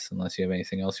pass, unless you have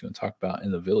anything else you want to talk about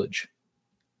in the village.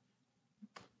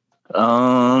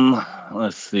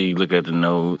 Let's see. Look at the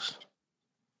notes.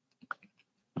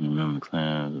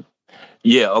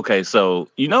 Yeah. Okay. So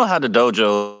you know how the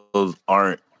dojos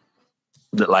aren't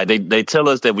like they tell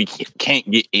us that we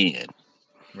can't get in,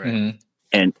 Right? Mm-hmm.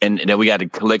 and that we got to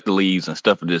collect the leaves and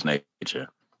stuff of this nature.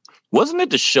 Wasn't it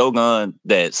the Shogun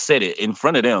that said it in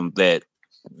front of them that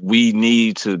we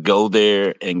need to go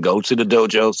there and go to the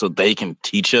dojo so they can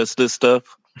teach us this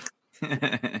stuff?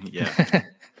 Yeah.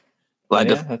 Like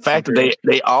the fact that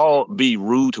they all be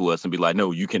rude to us and be like,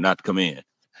 no, you cannot come in.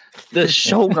 The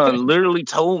Shogun literally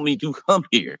told me to come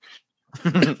here.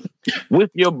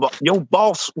 With your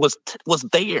boss was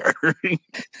there.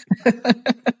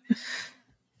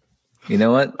 You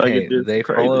know what? Like, hey, they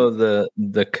crazy. follow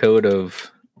the code of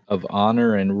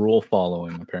honor and rule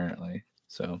following, apparently.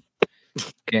 So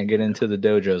can't get into the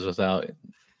dojos without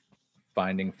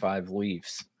finding 5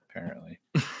 leaves, apparently.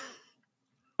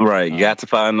 Right, you got to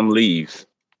find them leaves.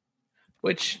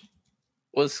 Which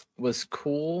was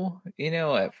cool,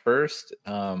 at first.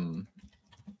 But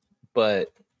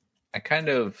I kind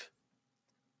of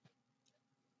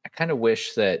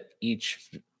wish that each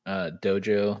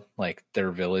dojo, like their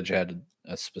village, had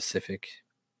a specific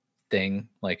thing.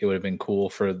 Like it would have been cool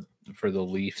for the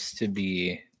Leafs to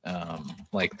be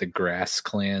like the Grass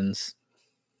Clan's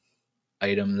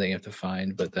item they have to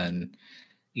find, but then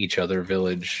each other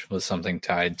village was something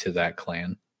tied to that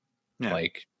clan. Yeah.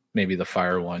 Like maybe the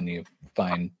fire one, you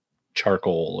find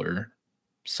charcoal or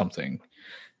something.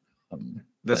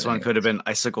 This one could have been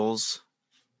icicles.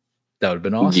 That would have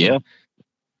been awesome.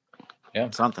 Yeah.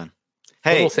 Something.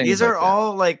 Hey, these are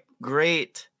all like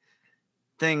great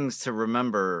things to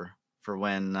remember for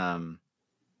when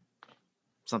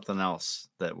something else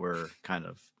that we're kind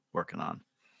of working on.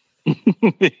 I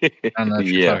don't know what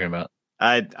you're talking about.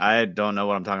 I don't know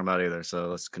what I'm talking about either, so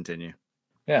let's continue.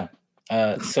 Yeah.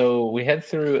 So we head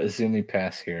through Izumi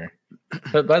Pass here.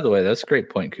 But by the way, that's a great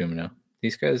point, Kumino.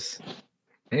 These guys,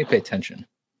 they need to pay attention.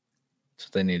 That's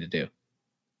what they need to do.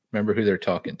 Remember who they're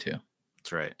talking to.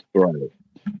 That's right. Right.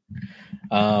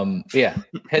 Yeah.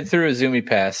 Head through Izumi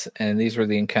Pass, and these were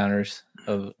the encounters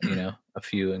of, a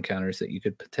few encounters that you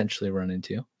could potentially run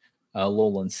into.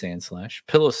 Alolan Sandslash,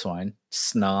 Piloswine,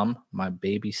 Snom, my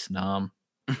baby Snom,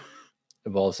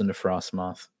 evolves into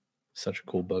Frostmoth. Such a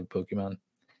cool bug Pokemon.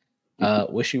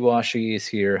 Wishy-Washy is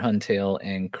here, Huntail,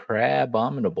 and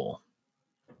Crabominable,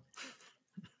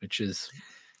 which is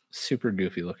super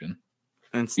goofy looking.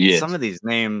 And some of these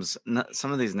names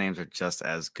are just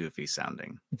as goofy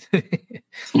sounding.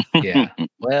 Yeah.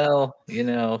 Well,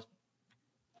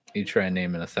 you try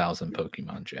naming 1,000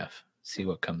 Pokemon, Jeff. See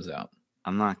what comes out.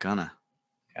 I'm not gonna.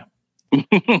 Yeah.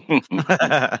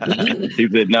 He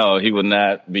said no, he would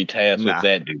not be tasked with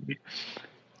that duty.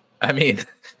 I mean,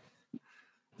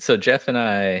 so Jeff and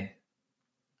I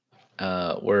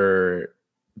were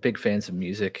big fans of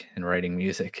music and writing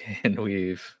music, and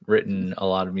we've written a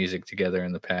lot of music together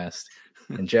in the past.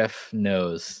 And Jeff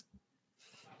knows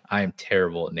I am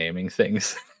terrible at naming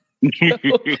things. there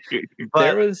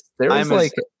was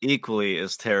like equally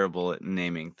as terrible at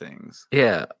naming things.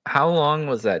 Yeah. How long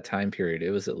was that time period?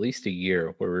 It was at least a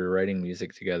year where we were writing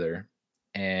music together,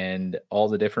 and all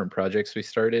the different projects we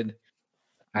started.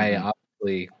 I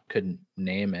honestly couldn't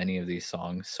name any of these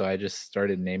songs, so I just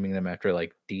started naming them after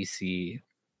like DC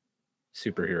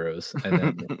superheroes, and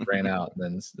then ran out.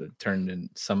 And then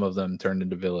some of them turned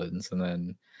into villains, and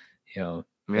then We then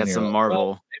had you're some like, Marvel.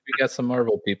 well, maybe we got some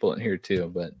Marvel people in here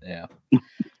too. But yeah,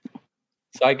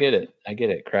 so I get it.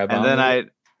 Crab And then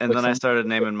omelet, I started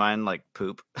naming mine like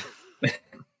poop.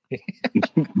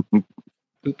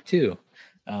 poop too.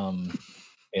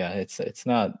 Yeah, it's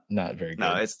not very good.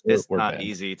 No, it's We're not bad.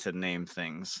 easy to name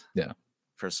things. Yeah.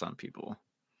 For some people.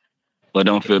 But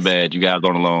don't feel bad. You guys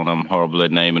aren't alone. I'm horrible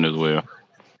at naming as well.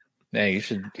 Yeah, you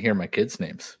should hear my kids'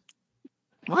 names.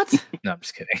 What? No, I'm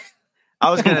just kidding.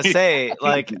 I was gonna say,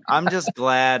 like, I'm just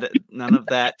glad none of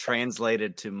that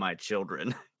translated to my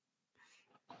children.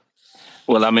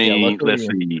 Well, I mean, let's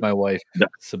luckily, see. My wife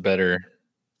is a better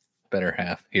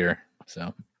half here,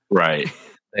 so right.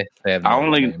 They have I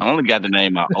only got to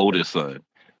name my oldest son,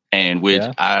 and which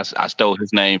I stole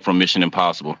his name from Mission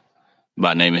Impossible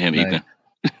by naming him Ethan.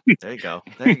 There you go.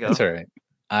 That's all right.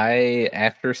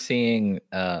 After seeing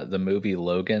the movie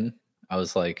Logan, I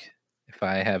was like, if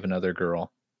I have another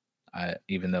girl,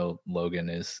 even though Logan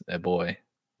is a boy,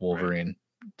 Wolverine,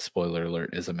 spoiler alert,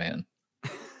 is a man.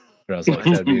 But I was like,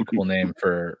 that'd be a cool name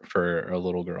for a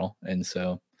little girl. And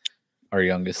so our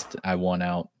youngest, I won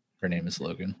out. Her name is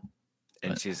Logan.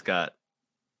 And she's got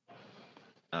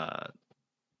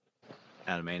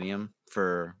adamantium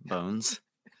for bones.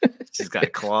 She's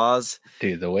got claws.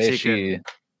 Dude, the way she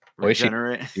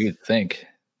regenerate. You'd think.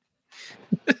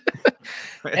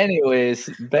 Anyways,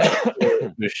 back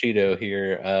to Bushido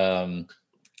here.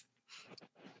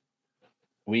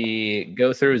 We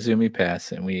go through Izumi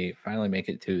Pass and we finally make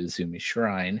it to Izumi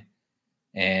Shrine.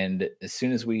 And as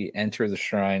soon as we enter the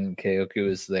shrine, Kyoku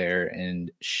is there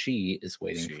and she is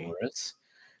waiting for us.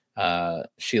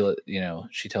 She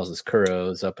tells us Kuro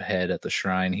is up ahead at the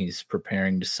shrine. He's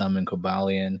preparing to summon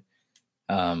Cobalion.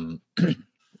 And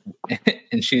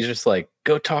she's just like,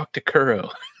 go talk to Kuro.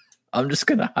 I'm just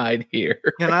gonna hide here.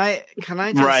 Can I just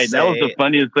right, say, that was the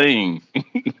funniest thing.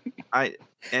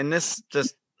 And this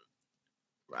just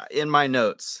in my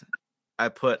notes, I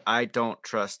put I don't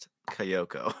trust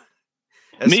Kyoko.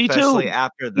 Me too. Especially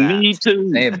after that. Me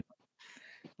too. Same.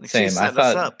 She set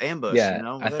us up, ambush. Yeah,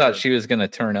 I thought she was gonna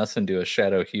turn us into a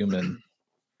shadow human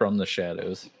from the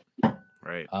shadows.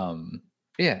 Right.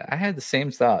 Yeah, I had the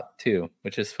same thought too,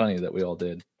 which is funny that we all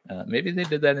did. Maybe they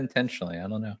did that intentionally. I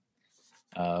don't know.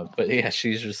 But yeah,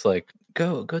 she's just like,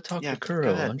 go talk to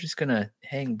Kuro. I'm just gonna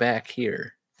hang back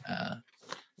here,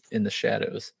 in the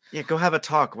shadows. Yeah, go have a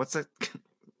talk. What are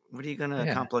you gonna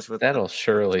accomplish with that'll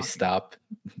surely stop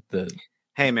the?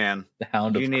 Hey man, the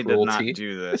hound of you need cruelty. to not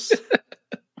do this.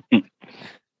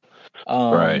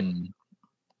 Right.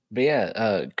 But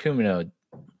yeah, Kumino,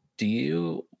 do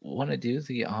you want to do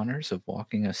the honors of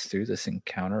walking us through this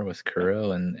encounter with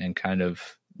Kuro and kind of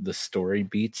the story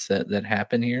beats that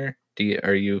happen here?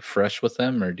 Are you fresh with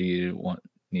them, or do you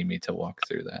need me to walk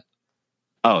through that?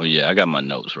 Oh yeah, I got my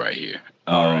notes right here.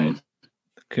 All right,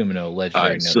 Kumino,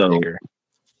 legendary note taker.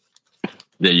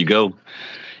 There you go.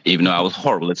 Even though I was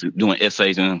horrible at doing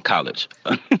essays in college.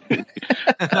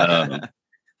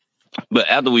 But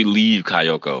after we leave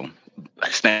Kyoko,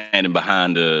 standing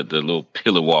behind the little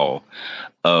pillar wall,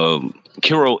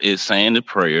 Kuro is saying the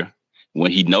prayer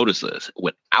when he notices us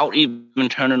without even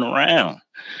turning around.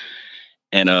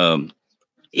 And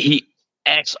he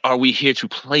asks, are we here to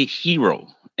play hero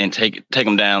and take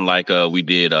him down like we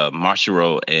did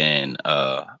Mashiro and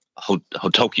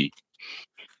Hotoki?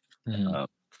 Mm-hmm.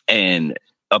 And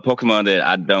a Pokemon that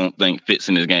I don't think fits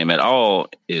in this game at all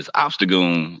is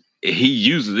Obstagoon. He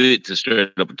uses it to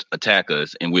straight up attack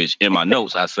us, in which in my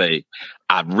notes I say,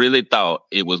 I really thought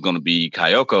it was going to be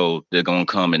Kyoko that's going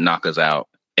to come and knock us out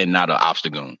and not an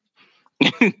Obstagoon.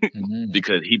 Mm-hmm.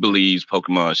 Because he believes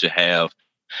Pokemon should have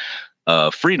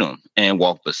freedom and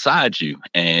walk beside you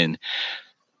and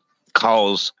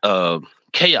cause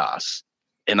chaos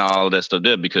and all that stuff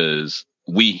there, because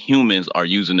we humans are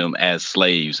using them as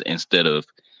slaves instead of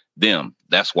them.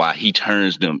 That's why he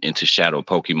turns them into shadow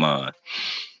Pokemon,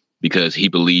 because he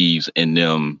believes in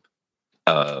them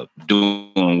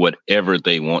doing whatever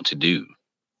they want to do.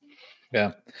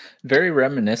 Yeah, very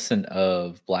reminiscent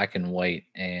of Black and White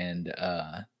and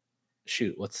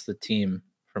what's the team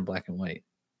from Black and White?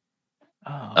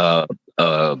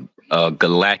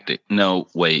 Galactic. No,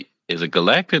 wait, is it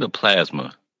Galactic or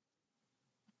Plasma?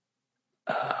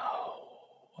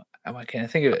 Why can't I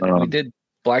think of it? We did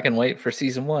Black and White for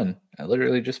season 1. I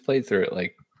literally just played through it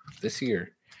like this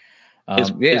year. It's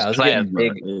I was Plasma. getting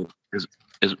big.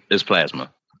 It's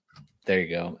Plasma. There you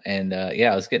go. And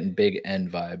I was getting big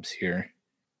end vibes here.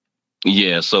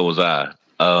 Yeah, so was I.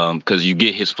 because you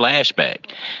get his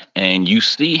flashback and you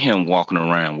see him walking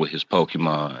around with his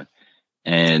Pokemon,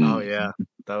 and Oh yeah,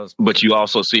 that was. but you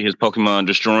also see his Pokemon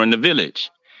destroying the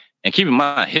village. And keep in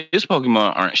mind, his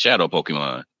Pokemon aren't shadow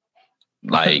Pokemon.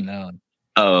 Like,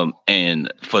 No.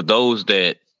 and for those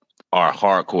that are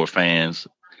hardcore fans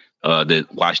that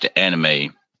watch the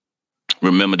anime,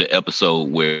 remember the episode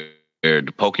where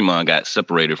the Pokemon got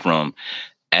separated from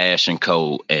Ash and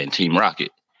Cole and Team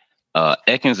Rocket.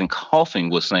 Ekans and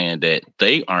Coughing was saying that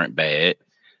they aren't bad.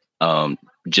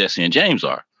 Jesse and James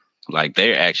are. Like,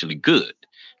 they're actually good.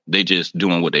 They just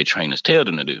doing what their trainers tell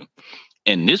them to do.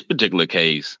 In this particular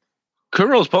case,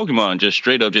 Kuro's Pokemon just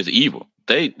straight up just evil.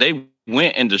 They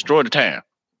went and destroyed the town.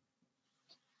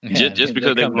 Yeah, just they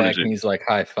because they come wanted back to. and he's like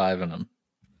high fiving them.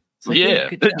 Like, Yeah.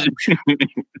 good job.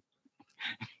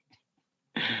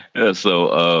 Yeah,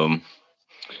 so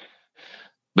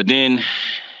but then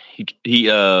he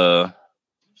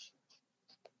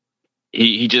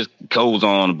just goes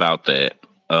on about that.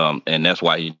 And that's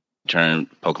why he turned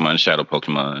Pokemon Shadow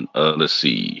Pokemon. Let's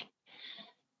see.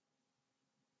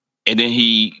 And then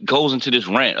he goes into this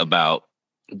rant about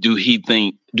do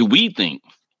we think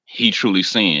he truly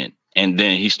sinned? And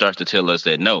then he starts to tell us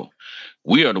that no,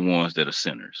 we are the ones that are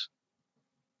sinners.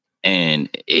 And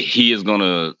he is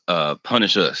gonna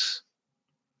punish us.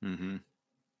 Mm-hmm.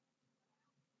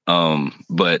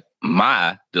 But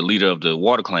the leader of the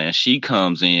Water Clan, she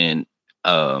comes in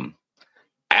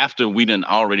after we done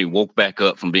already woke back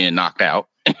up from being knocked out.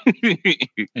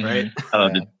 Right.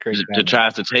 To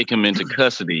tries to take him into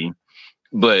custody,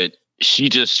 but she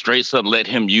just straight up let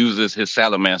him use his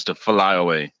Salamence to fly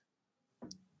away.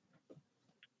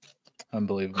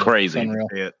 Unbelievable. Crazy.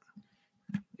 Unreal.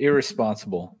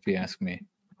 Irresponsible, if you ask me.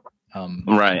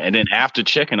 Right. And then after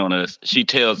checking on us, she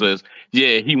tells us,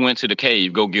 yeah, he went to the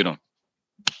cave. Go get him.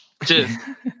 Just,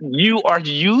 you are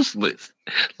useless.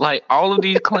 Like, all of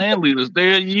these clan leaders,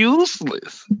 they're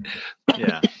useless.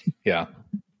 Yeah. Yeah.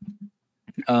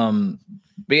 But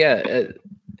yeah,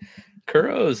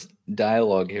 Kuro's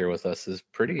dialogue here with us is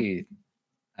pretty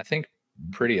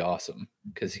awesome,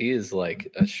 because he is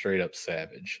like a straight up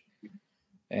savage.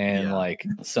 And like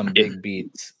some big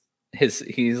beats.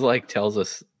 He's like tells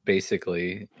us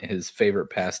basically his favorite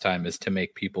pastime is to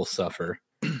make people suffer.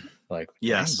 Like,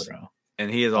 yes, bro. And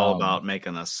he is all about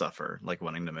making us suffer, like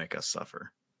wanting to make us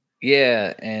suffer.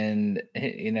 Yeah, and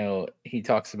you know, he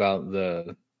talks about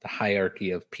the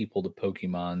hierarchy of people to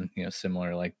Pokemon, you know,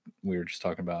 similar, like we were just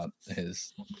talking about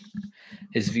his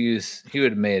views. He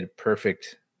would have made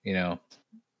perfect, you know,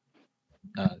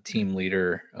 team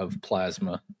leader of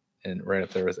Plasma, and right up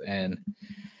there with N.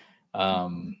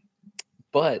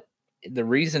 But the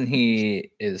reason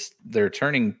they're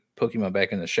turning Pokemon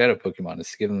back into Shadow Pokemon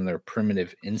is to give them their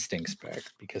primitive instincts back,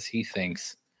 because he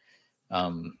thinks,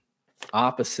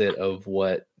 opposite of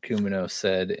what Kumino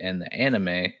said in the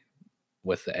anime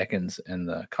with the Ekans and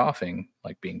the Coughing,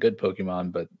 like being good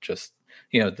Pokemon, but just,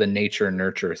 you know, the nature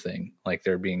nurture thing, like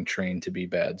they're being trained to be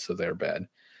bad, so they're bad.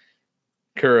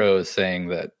 Kuro is saying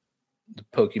that the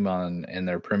Pokemon and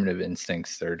their primitive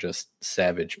instincts, they're just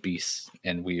savage beasts,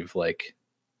 and we've like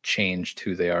changed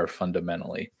who they are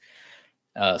fundamentally.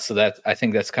 So that, I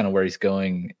think that's kind of where he's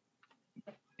going.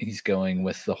 He's going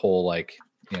with the whole, like,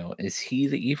 you know, is he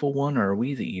the evil one or are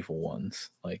we the evil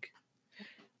ones? Like,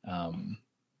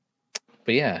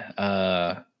 but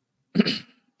yeah,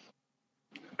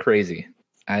 crazy.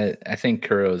 I think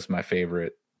Kuro is my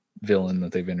favorite villain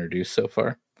that they've introduced so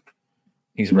far.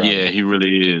 He's right. Yeah, he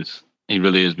really is. He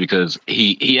really is, because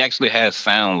he actually has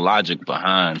sound logic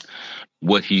behind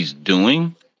what he's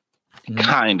doing,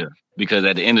 kind of. Because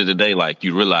at the end of the day, like,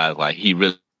 you realize, like, he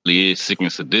really is sick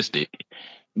and sadistic,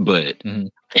 but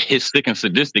his sick and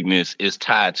sadisticness is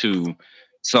tied to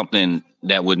something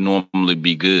that would normally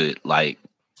be good. Like,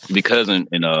 because in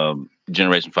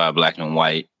Generation 5 Black and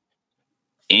White,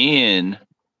 and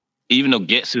even though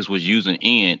Getsus was using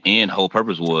N whole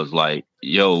purpose was like,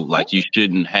 yo, like, you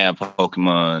shouldn't have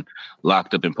Pokemon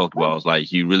locked up in Pokeballs.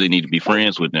 Like, you really need to be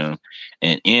friends with them.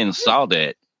 And N saw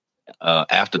that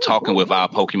after talking with our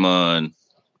Pokemon,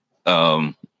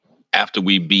 after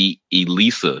we beat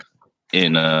Elisa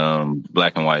in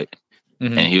Black and White.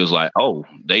 And he was like, oh,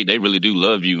 they really do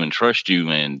love you and trust you,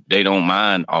 and they don't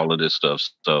mind all of this stuff.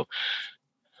 So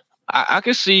I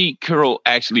could see Kuro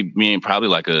actually being probably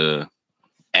like a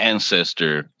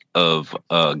ancestor of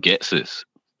Getsus.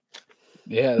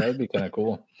 Yeah, that would be kind of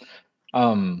cool.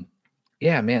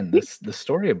 Yeah, man, the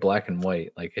story of Black and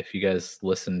White, like, if you guys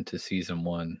listened to season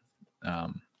 1,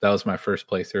 that was my first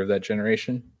playthrough of that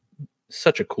generation.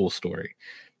 Such a cool story.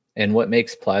 And what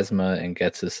makes Plasma and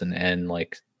Getsus and N,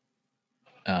 like,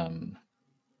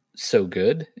 so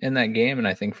good in that game, and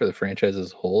I think for the franchise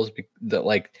as a whole, is that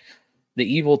like the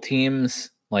evil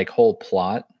team's like whole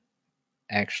plot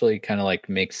actually kind of like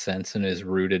makes sense and is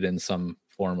rooted in some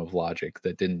form of logic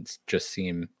that didn't just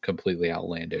seem completely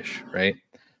outlandish, right?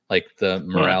 Like the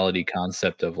morality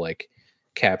concept of like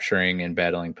capturing and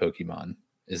battling Pokemon.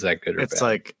 Is that good or It's bad?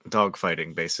 like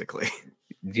dogfighting, basically.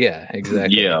 Yeah,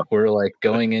 exactly. Yeah. We're like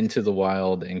going into the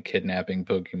wild and kidnapping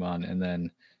Pokemon, and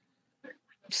then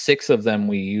 6 of them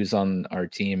we use on our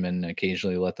team and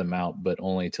occasionally let them out, but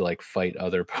only to like fight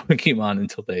other Pokemon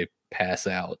until they pass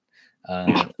out.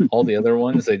 All the other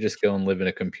ones, they just go and live in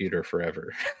a computer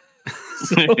forever.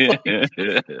 So, like,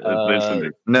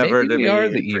 Never maybe to we be are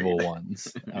the freed. evil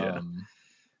ones. Yeah.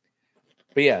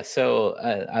 But yeah, so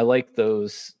I like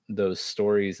those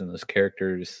stories and those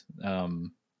characters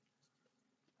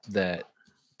that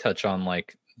touch on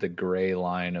like the gray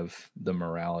line of the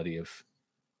morality of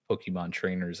Pokemon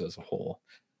trainers as a whole.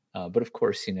 But of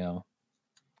course,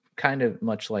 kind of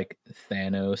much like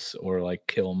Thanos or like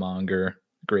Killmonger,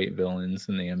 great villains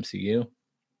in the MCU,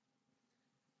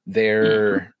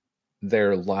 their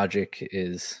logic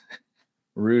is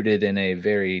rooted in a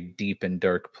very deep and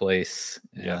dark place,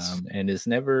 Yes. and is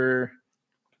never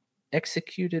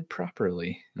executed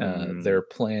properly. Their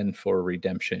plan for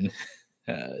redemption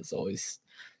is always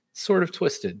sort of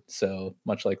twisted. So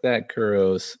much like that,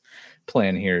 Kuro's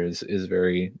plan here is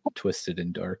very twisted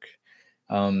and dark.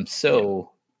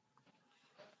 So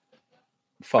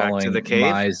following the cave?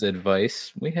 Mai's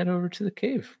advice, we head over to the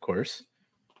cave, of course.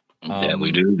 Yeah,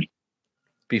 we do.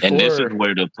 Before, And this is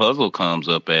where the puzzle comes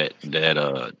up at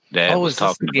that Dad was is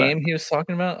this the talking about. game he was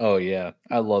talking about? Oh yeah,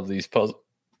 I love these puzzles.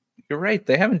 You're right;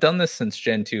 they haven't done this since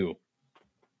Gen 2.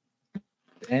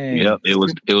 Dang. Yep, it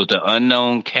was the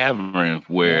unknown cavern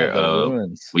where the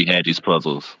ruins. we had these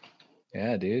puzzles.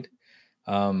 Yeah, dude.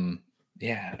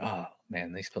 Yeah. Oh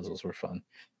man, these puzzles were fun.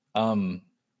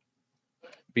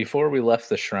 Before we left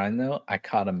the shrine, though, I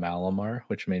caught a Malamar,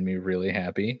 which made me really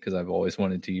happy because I've always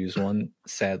wanted to use one.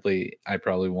 Sadly, I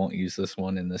probably won't use this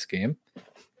one in this game.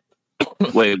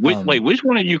 Wait, which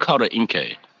one of you caught an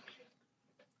Inkay?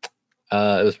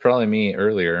 It was probably me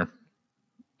earlier.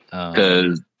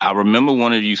 Because I remember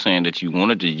one of you saying that you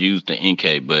wanted to use the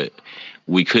Inkay, but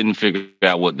we couldn't figure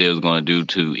out what they was going to do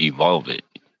to evolve it.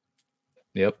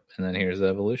 Yep, and then here's the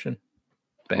evolution.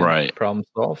 Bam, right. Problem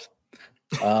solved.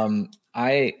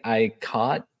 I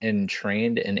caught and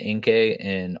trained an Inkay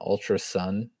in Ultra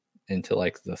Sun into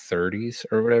like the 30s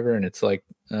or whatever, and it's like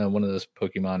one of those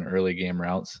Pokemon early game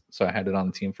routes. So I had it on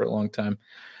the team for a long time.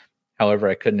 However,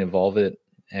 I couldn't evolve it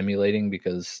emulating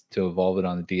because to evolve it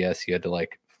on the DS, you had to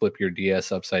like flip your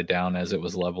DS upside down as it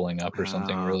was leveling up or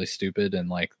something really stupid, and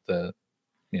like the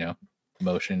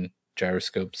motion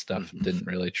gyroscope stuff didn't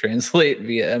really translate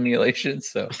via emulation.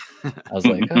 So I was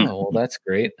like, oh, well, that's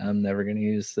great. I'm never going to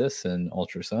use this in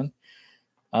Ultra Sun.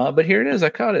 But here it is. I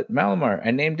caught it. Malamar.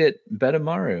 I named it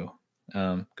Betamaru.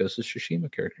 Ghost of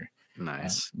Tsushima character.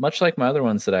 Nice. Much like my other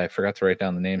ones that I forgot to write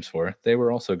down the names for. They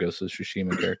were also Ghost of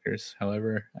Tsushima characters.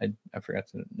 However, I forgot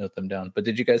to note them down. But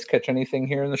did you guys catch anything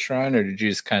here in the shrine, or did you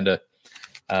just kind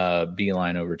of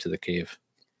beeline over to the cave?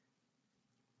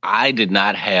 I did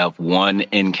not have one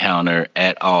encounter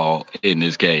at all in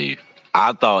this cave.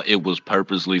 I thought it was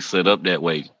purposely set up that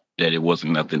way, that it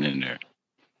wasn't nothing in there.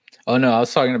 Oh no, I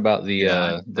was talking about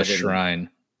the shrine.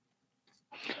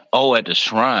 Oh, at the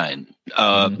shrine.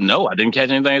 No, I didn't catch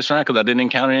anything at the shrine because I didn't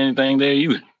encounter anything there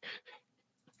either.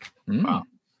 Wow.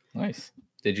 Nice.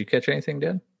 Did you catch anything,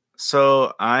 Dad?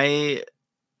 So I'm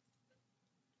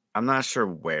not sure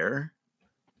where,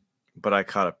 but I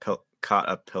caught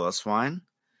a Piloswine.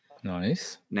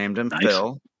 Nice. Named him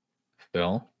Phil.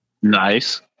 Phil.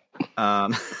 Nice.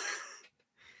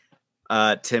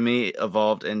 Timmy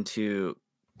evolved into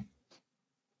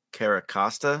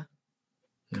Caracosta.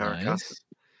 Nice.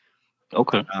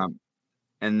 Okay.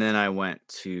 And then I went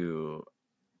to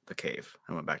the cave.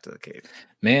 I went back to the cave.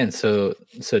 Man, so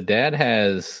Dad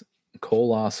has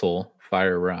Colossal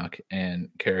Fire Rock and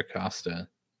Caracosta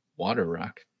Water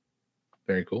Rock.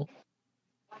 Very cool.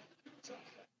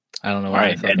 I don't know why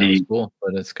I thought that was cool,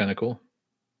 but it's kind of cool.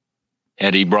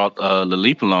 Had he brought the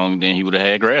leap along, then he would have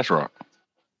had Grass Rock.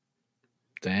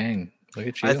 Dang, look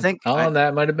at you! I think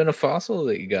that might have been a fossil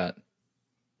that you got.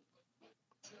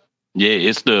 Yeah,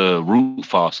 it's the root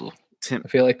fossil. I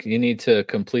feel like you need to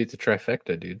complete the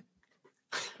trifecta, dude.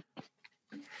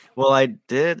 Well, I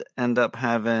did end up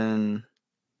having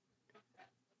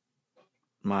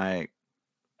my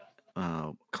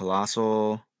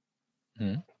Colossal,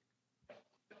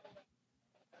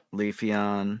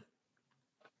 Leafeon,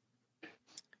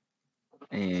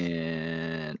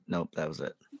 and nope, that was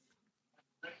it.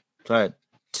 So I had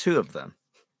 2 of them.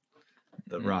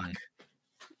 The rock.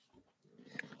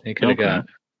 They could have got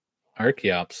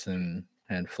Archeops and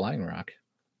had Flying Rock.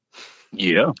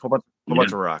 Yeah. Whole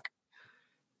bunch of rock.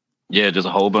 Yeah, just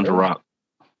a whole bunch of rock.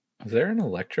 Is there an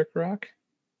electric rock?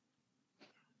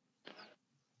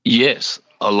 Yes,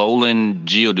 Alolan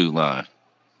Geodude line.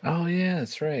 Oh yeah,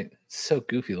 that's right. It's so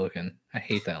goofy looking. I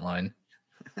hate that line.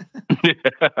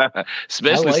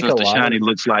 Especially like since the shiny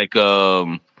looks like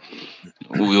well,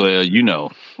 you know,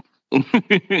 with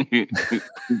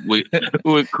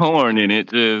corn in it.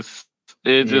 It's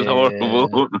just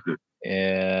horrible.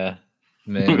 Yeah,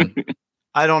 man.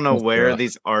 I don't know where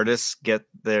these artists get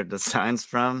their designs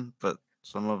from, but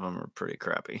some of them are pretty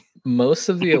crappy. Most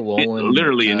of the Alolan,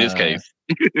 literally in this case,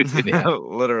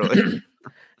 literally,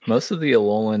 most of the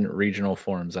Alolan regional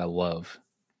forms I love.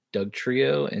 Doug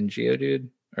Trio and Geodude,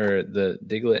 or the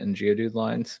Diglett and Geodude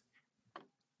lines.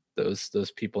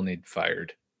 Those people need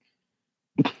fired.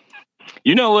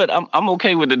 You know what? I'm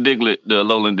okay with the Diglett, the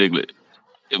Alolan Diglett,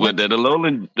 but the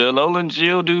Alolan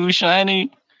Geodude shiny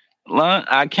line,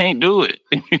 I can't do it.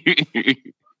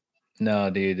 No,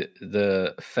 dude,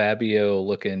 the Fabio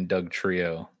looking Doug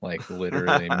Trio like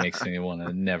literally makes me want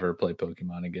to never play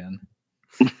Pokemon again.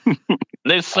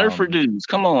 They're surfer dudes.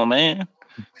 Come on, man.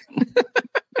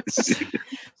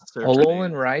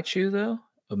 Alolan Raichu though,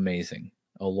 amazing.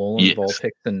 Alolan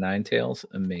Vulpix and Ninetales,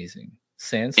 amazing.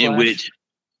 Sandslash, in which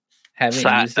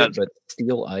haven't used it, but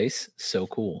Steel Ice, so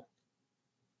cool.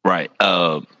 Right.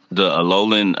 The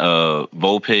Alolan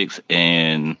Vulpix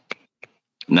and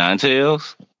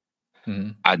Ninetales. Mm-hmm.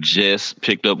 I just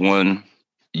picked up one,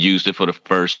 used it for the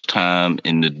first time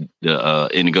in the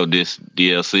Indigo Disc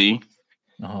DLC.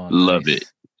 Oh, Love it.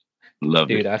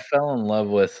 Dude, I fell in love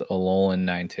with Alolan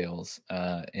Ninetales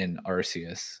in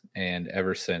Arceus, and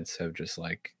ever since have just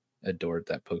like adored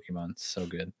that Pokemon. So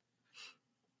good.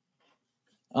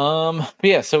 But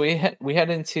yeah, so we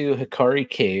head into Hikari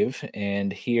Cave,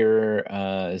 and here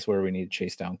is where we need to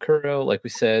chase down Kuro. Like we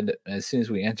said, as soon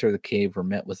as we enter the cave, we're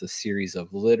met with a series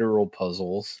of literal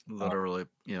puzzles. Literally,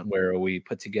 yeah. Where we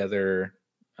put together,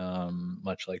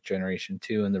 much like Generation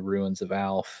 2 and the Ruins of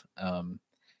Alph.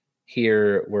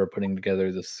 Here we're putting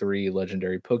together the 3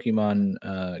 legendary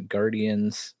Pokemon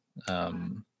Guardians,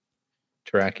 Terrakion,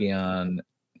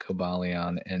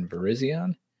 Cobalion, and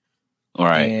Virizion. All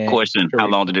right. Question: how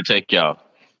long did it take y'all?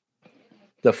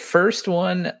 The first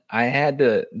one,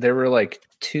 there were like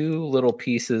 2 little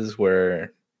pieces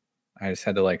where I just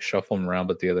had to like shuffle them around,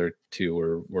 but the other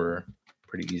 2 were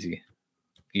pretty easy.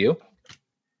 You?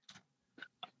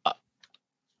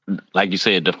 Like you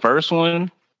said, the first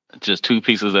one, just 2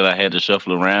 pieces that I had to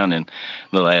shuffle around, and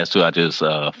the last 2 I just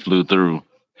flew through.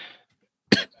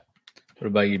 What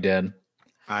about you, Dad?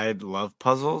 I love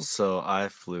puzzles, so I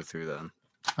flew through them.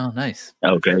 Oh, nice.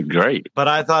 Okay, great. But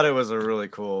I thought it was a really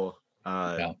cool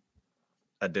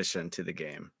addition to the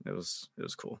game. It was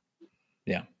cool.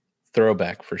 Yeah,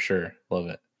 throwback for sure. Love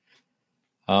it.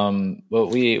 But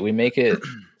we make it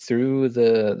through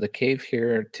the cave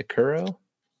here to Kuro,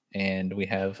 and we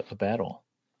have a battle.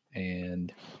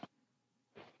 And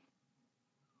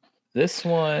this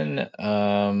one,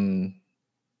 I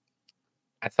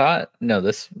thought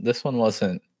this one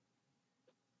wasn't.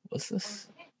 Was this?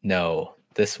 No.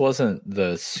 This wasn't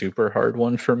the super hard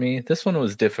one for me. This one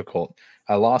was difficult.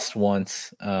 I lost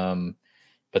once,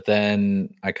 but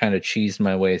then I kind of cheesed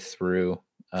my way through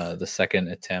the second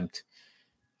attempt.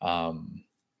 But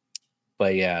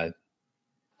yeah,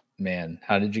 man,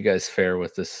 how did you guys fare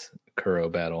with this Kuro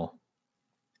battle?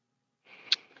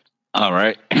 All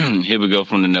right, here we go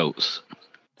from the notes.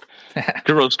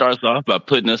 Kuro starts off by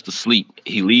putting us to sleep.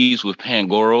 He leaves with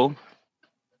Pangoro,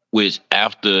 which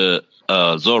after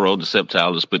Zoro, the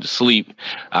Sceptile, is put to sleep,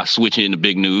 I switch into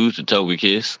Big News to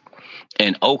Togekiss,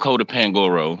 and Oko to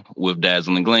Pangoro with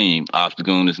Dazzling Gleam.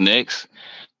 Obstagoon is next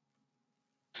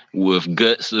with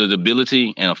Guts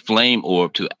ability and a Flame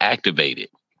Orb to activate it.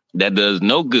 That does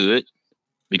no good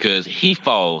because he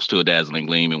falls to a Dazzling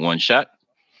Gleam in one shot.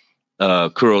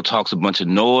 Kuro talks a bunch of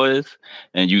noise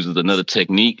and uses another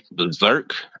technique,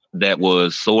 Berserk, that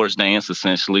was Swords Dance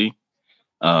essentially,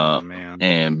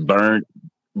 and burned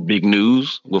Big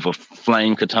News with a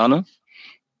flame katana.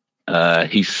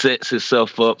 He sets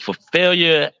himself up for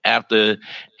failure after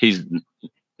he's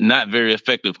not very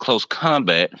effective close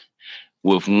combat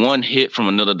with one hit from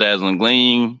another Dazzling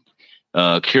Gleam.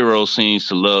 Kuro seems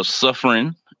to love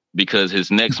suffering because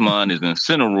his next mon is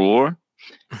Incineroar.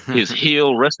 His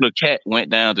heel Wrestler Cat went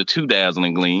down to 2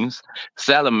 Dazzling Gleams.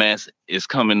 Salamence is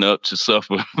coming up to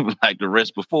suffer like the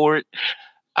rest before it.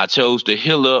 I chose to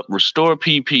heal up, restore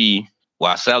PP,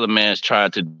 while Salamence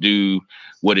tried to do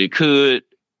what it could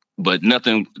but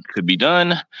nothing could be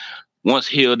done. Once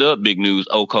healed up, big news,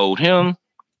 O-code him.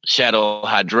 Shadow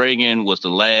Hydreigon was the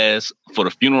last for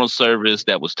the funeral service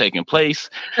that was taking place.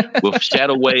 With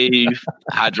Shadow Wave,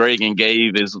 Hydreigon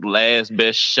gave his last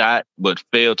best shot, but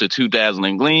failed to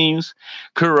 2,000 gleams.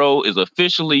 Kuro is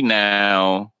officially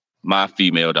now my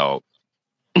female dog.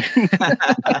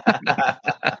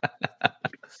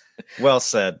 Well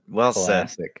said. Well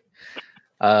Classic.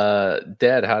 Said.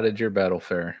 Dad, how did your battle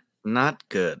fare? Not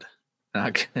good.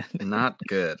 Not good. Not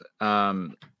good.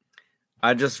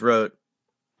 I just wrote.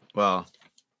 Well,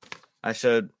 I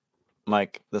showed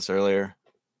Mike this earlier,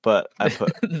 but I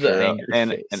put an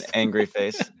angry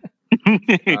face.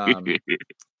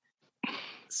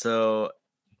 So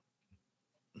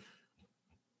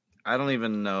I don't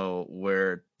even know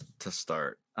where to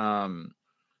start.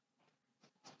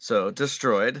 So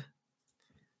destroyed.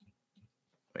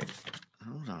 Wait,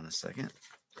 hold on a second.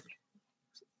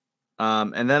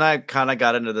 And then I kind of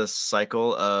got into this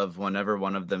cycle of whenever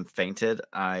one of them fainted,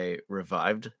 I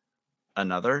revived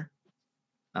another.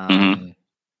 It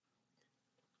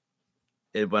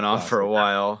went on for a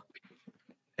while,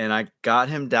 and I got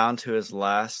him down to his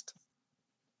last,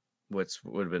 which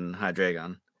would have been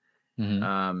Hydreigon.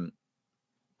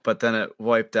 But then it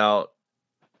wiped out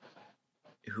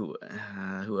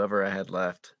whoever I had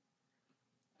left.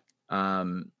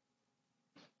 And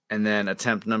then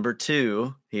attempt number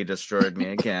 2, he destroyed me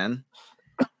again.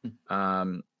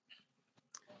 I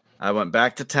went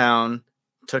back to town,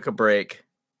 took a break,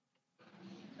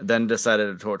 then decided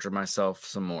to torture myself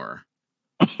some more.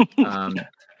 And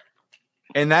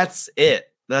that's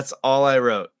it. That's all I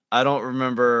wrote. I don't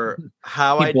remember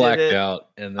how I did it. Out,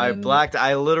 and then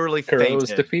I literally fainted.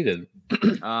 Was defeated.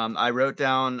 I wrote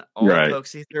down all the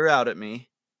pokes he threw out at me,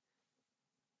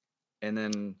 and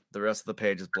then the rest of the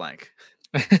page is blank.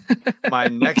 My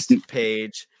next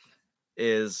page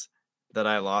is that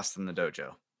I lost in the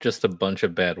dojo. Just a bunch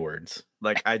of bad words.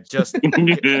 Like I just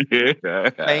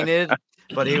fainted,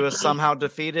 but he was somehow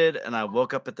defeated, and I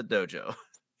woke up at the dojo.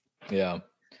 Yeah.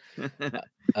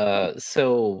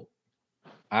 So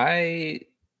I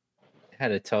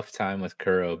had a tough time with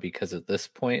Kuro because at this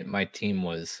point my team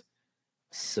was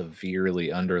severely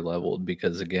underleveled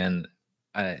because again,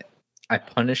 I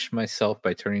punished myself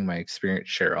by turning my experience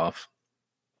share off.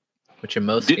 Which in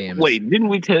most games. Wait, didn't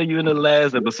we tell you in the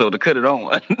last episode to cut it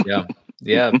on?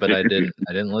 yeah, but I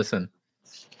didn't listen.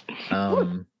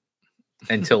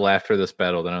 Until after this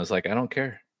battle, then I was like, I don't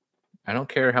care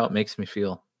how it makes me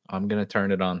feel. I'm gonna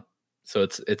turn it on. So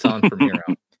it's on from here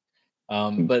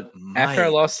out. But after I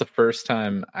lost the first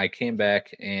time, I came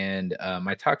back and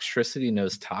my toxicity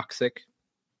knows toxic.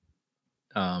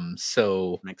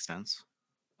 So makes sense.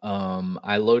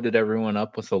 I loaded everyone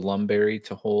up with a lumberry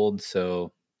to hold,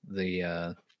 so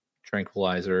the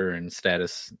tranquilizer and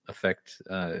status effect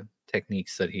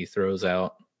techniques that he throws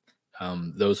out,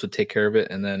 those would take care of it.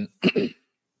 And then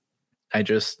I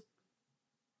just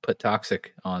put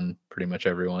toxic on pretty much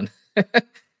everyone.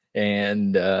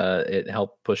 And it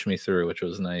helped push me through, which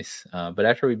was nice. But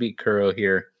after we beat Kuro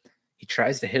here, he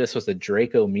tries to hit us with a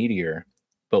Draco Meteor,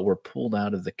 but we're pulled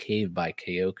out of the cave by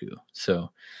Kyoku.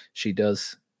 So she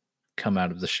does come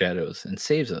out of the shadows and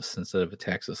saves us instead of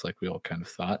attacks us like we all kind of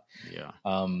thought. Yeah.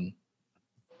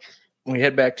 We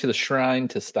head back to the shrine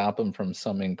to stop him from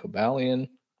summoning Cobalion.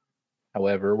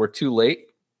 However, we're too late,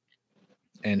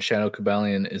 and Shadow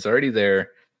Cobalion is already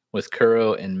there with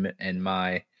Kuro and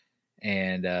Mai,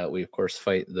 and we of course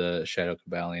fight the Shadow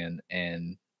Cobalion,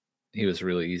 and he was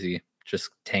really easy,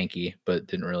 just tanky, but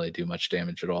didn't really do much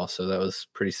damage at all. So that was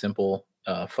pretty simple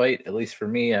fight, at least for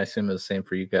me. I assume it was the same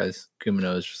for you guys.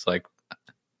 Kumino is just like,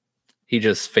 he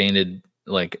just fainted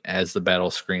like as the battle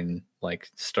screen like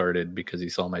started because he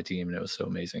saw my team and it was so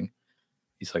amazing.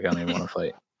 He's like, I don't even want to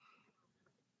fight.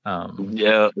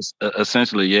 Yeah,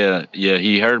 essentially, yeah.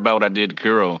 He heard about what I did to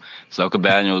Kuro, so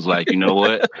Cobalion was like, you know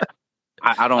what?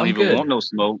 I don't even want no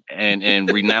smoke,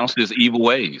 and renounced his evil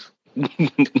ways.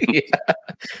 Yeah,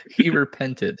 he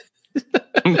repented.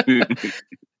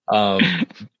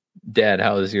 Dad,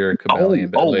 how was your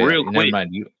Cobalion? Real quick. Never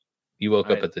mind. You woke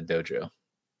up at the dojo.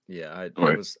 Yeah,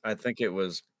 I think it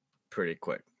was pretty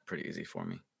quick, pretty easy for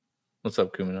me. What's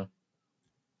up, Kumino?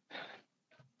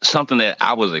 Something that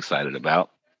I was excited about.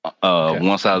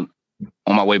 Once I, on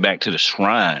my way back to the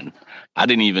shrine, I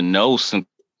didn't even know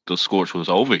the Scorch was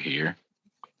over here,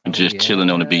 just chilling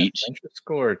on the beach.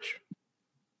 Scorch.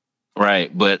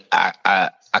 Right, but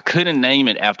I couldn't name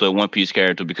it after a One Piece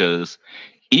character because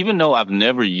even though I've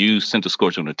never used Center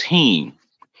Scorch on a team,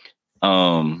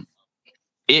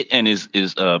 it and his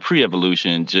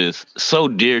pre-evolution just so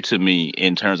dear to me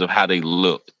in terms of how they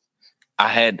look.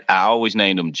 I always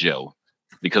named him Joe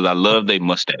because I love their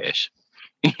mustache.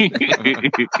 I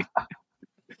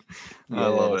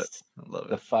love it. Yes. I love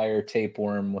The it. fire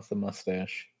tapeworm with the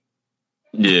mustache.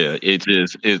 Yeah,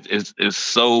 it's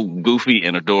so goofy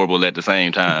and adorable at the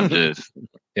same time.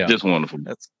 Yeah. Just wonderful.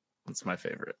 That's my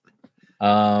favorite.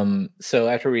 So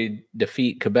after we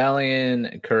defeat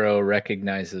Kabalion, Kuro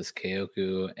recognizes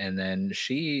Kyoku, and then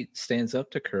she stands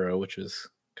up to Kuro, which is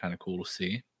kind of cool to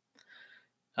see.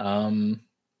 And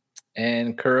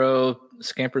Kuro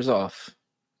scampers off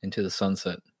into the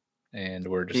sunset, and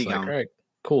we're just like, all right,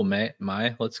 cool,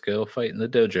 Mai, let's go fight in the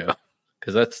dojo,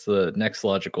 because that's the next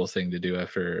logical thing to do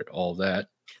after all that.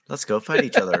 Let's go fight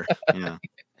each other. Yeah.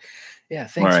 Yeah,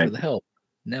 thanks Right. for the help.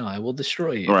 Now I will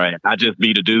destroy you. Right. I just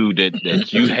be the dude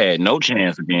that you had no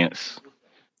chance against.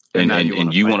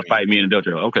 And you want to fight me in the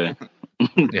dojo. Okay.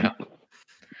 Yeah.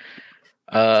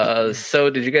 So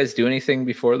did you guys do anything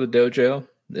before the dojo?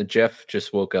 Jeff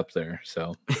just woke up there,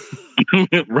 so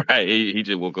right. He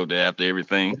just woke up there after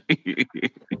everything.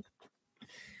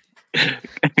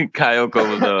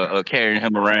 Kyoko was carrying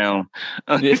him around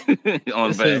on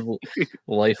back. His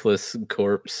lifeless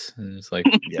corpse, and it's like,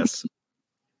 yes.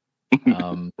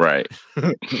 Right.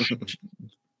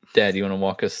 Dad, you want to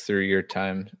walk us through your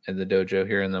time in the dojo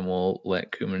here, and then we'll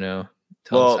let Kumino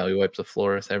tell us how he wipes the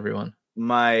floor with everyone.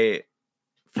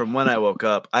 From when I woke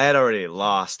up, I had already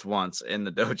lost once in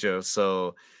the dojo,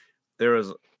 so there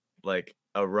was like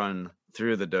a run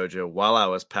through the dojo while I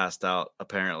was passed out,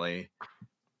 apparently,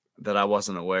 that I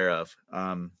wasn't aware of.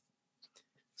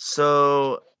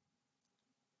 So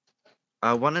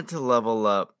I wanted to level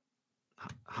up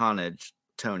Honage,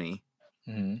 Tony.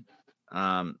 Mm-hmm.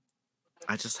 I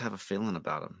just have a feeling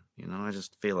about him, I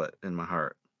just feel it in my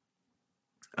heart.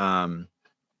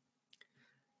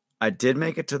 I did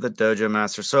make it to the dojo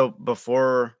master. So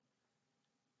before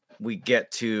we get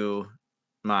to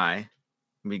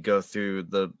we go through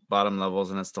the bottom levels,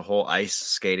 and it's the whole ice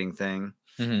skating thing.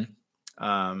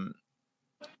 Mm-hmm.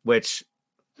 Which,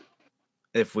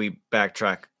 if we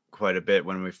backtrack quite a bit,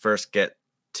 when we first get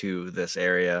to this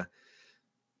area,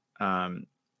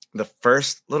 the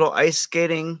first little ice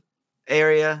skating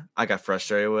area I got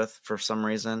frustrated with for some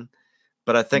reason,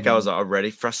 but I think I was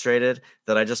already frustrated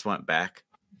that I just went back.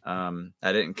 I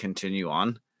didn't continue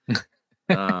on,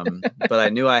 but I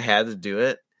knew I had to do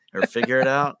it or figure it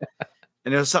out,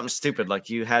 and it was something stupid, like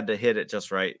you had to hit it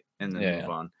just right and then move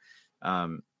on.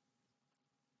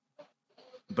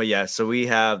 But yeah, so we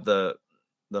have the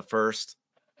first.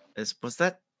 Was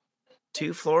that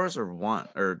 2 floors or 1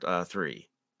 or 3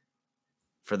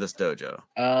 for this dojo?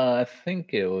 I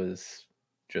think it was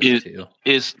just 2.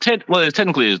 It's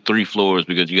technically 3 floors,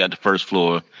 because you got the first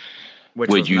floor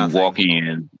where you walk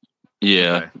in.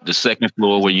 Yeah. Okay. The second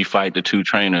floor where you fight the 2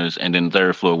 trainers, and then the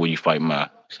third floor where you fight Mai.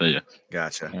 So yeah.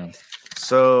 Gotcha. Yeah.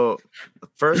 So the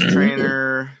first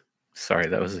trainer. Sorry,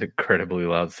 that was incredibly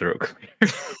loud throat clear.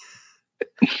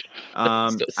 I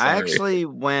actually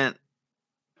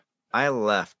I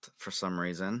left for some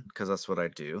reason, because that's what I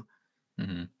do.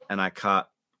 Mm-hmm. And I caught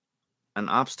an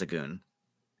Obstagoon.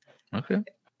 Okay.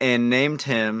 And named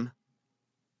him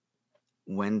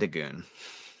Wendigoon.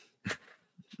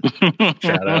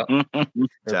 Shout out.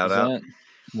 Shout out.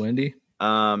 Wendy.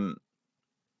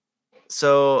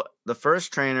 So the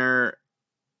first trainer,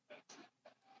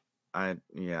 I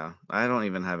don't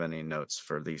even have any notes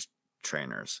for these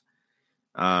trainers.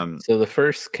 So the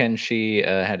first Kenshi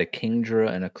had a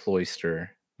Kingdra and a Cloyster.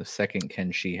 The second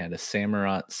Kenshi had a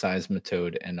Samurott,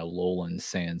 Seismitoad, and a Alolan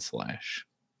Sandslash.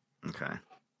 Okay.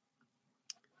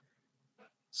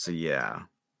 So yeah.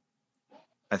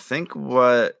 I think you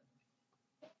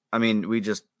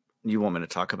want me to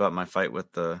talk about my fight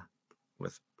with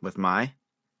with Mai?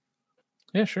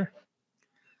 Yeah, sure.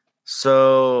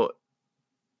 So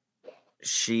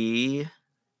she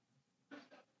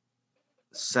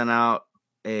sent out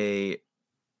a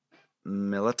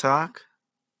Milotic.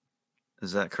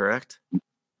 Is that correct?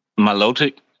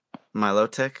 Milotic.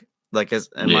 Like,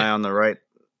 am I on the right?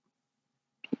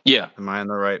 Yeah. Am I in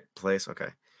the right place? Okay.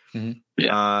 Mm-hmm.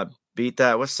 Yeah. Beat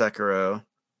that with Sekiro.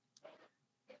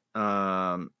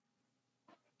 And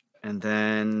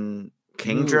then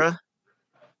Kingdra.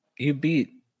 You beat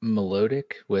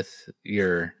Melodic with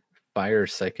your fire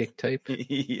psychic type?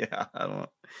 Yeah, I don't.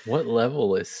 What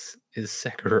level is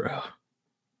Sekiro?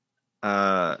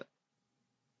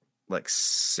 Like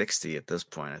 60 at this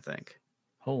point, I think.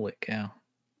 Holy cow.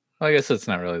 Well, I guess it's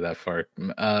not really that far.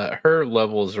 Her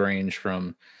levels range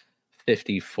from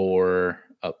 54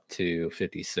 up to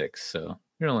 56, so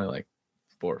you're only like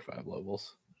 4 or 5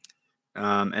 levels.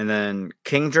 And then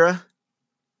Kingdra.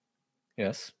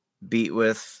 Yes. Beat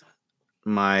with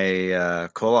my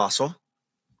Colossal.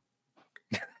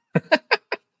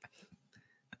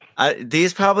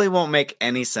 These probably won't make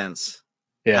any sense.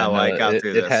 Yeah, how I got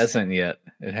through it this. hasn't yet.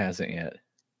 It hasn't yet.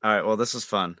 All right, well, this is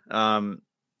fun. And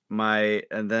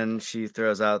then she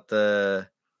throws out the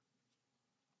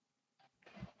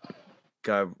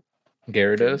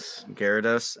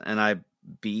Gyarados, and I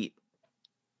beat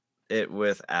it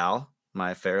with Al,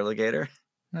 my Feraligatr.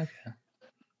 Okay.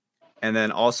 And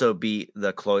then also beat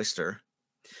the Cloyster,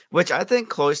 which I think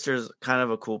Cloyster's kind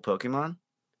of a cool Pokemon.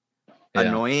 Yeah.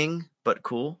 Annoying, but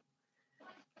cool.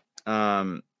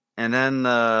 And then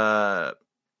the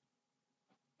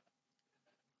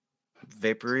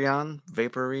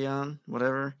Vaporeon,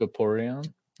 whatever.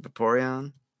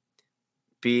 Vaporeon.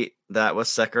 Beat that with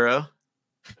Sekiro.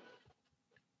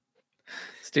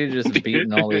 This dude just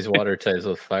beating all these water types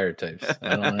with fire types.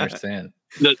 I don't understand.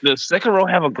 Does Sekiro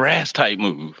have a grass type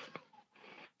move?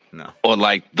 No. Or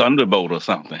like Thunderbolt or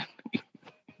something?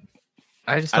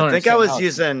 I think I was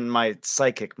using my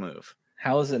psychic move.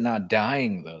 How is it not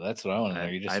dying though? That's what I want to know.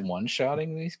 Are you just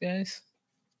one-shotting these guys?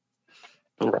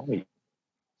 Right.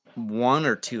 1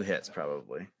 or 2 hits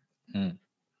probably. And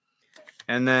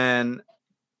then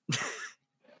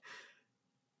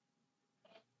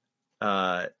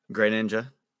Great Ninja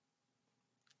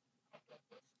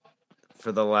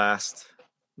for the last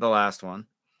one.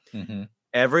 Mm-hmm.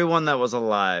 Everyone that was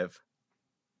alive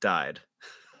died.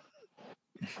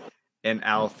 And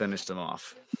Al finished them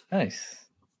off. Nice.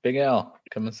 Big Al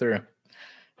coming through.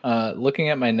 Looking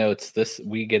at my notes,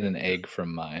 we get an egg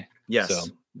from Mai. Yes.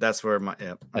 So that's where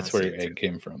that's where your egg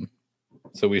came from.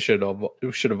 So we should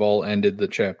have all ended the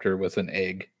chapter with an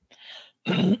egg.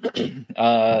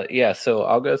 Yeah, so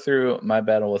I'll go through my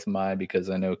battle with Mai because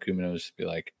I know Kumino will just be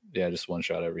like, yeah, just one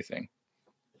shot everything.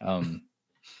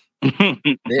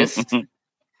 This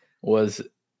was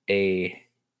a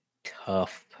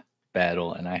tough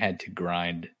battle, and I had to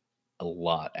grind a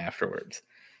lot afterwards.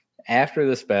 After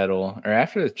this battle, or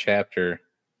after the chapter,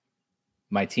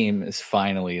 my team is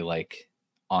finally like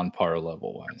on par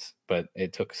level wise, but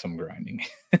it took some grinding,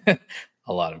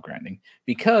 a lot of grinding,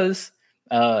 because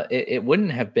it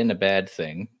wouldn't have been a bad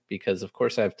thing, because of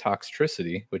course I have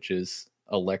Toxtricity, which is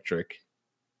electric.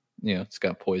 You know, it's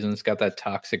got poison, it's got that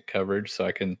toxic coverage, so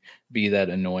I can be that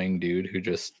annoying dude who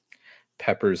just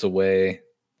peppers away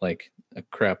like a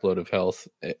crap load of health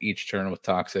at each turn with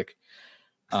toxic.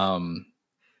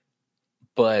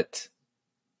 But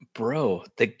bro,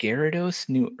 the Gyarados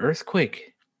new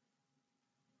Earthquake.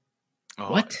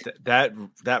 What?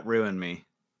 That ruined me.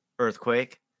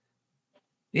 Earthquake.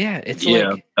 Yeah, it's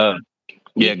like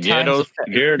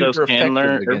Gyarados can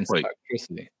learn Earthquake.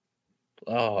 Toxicity.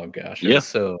 Oh gosh, yeah.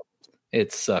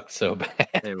 It sucked so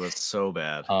bad. It was so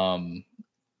bad.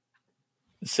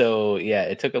 So yeah,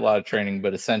 it took a lot of training,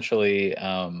 but essentially,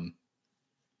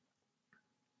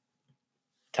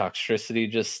 Toxtricity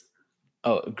just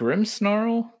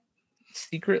Grimmsnarl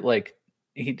secret, like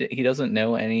he doesn't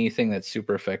know anything that's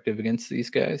super effective against these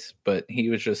guys, but he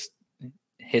was just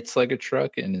hits like a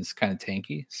truck and is kind of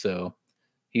tanky, so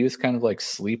he was kind of like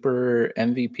sleeper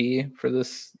MVP for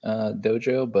this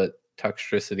dojo, but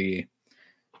Toxtricity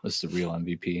was the real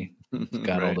MVP.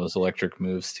 Got all those electric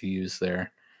moves to use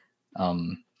there.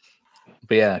 But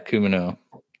yeah, Kumino,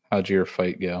 how'd your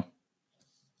fight go?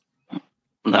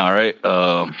 All right.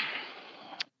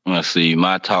 Let's see.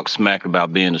 My talk smack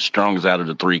about being the strongest out of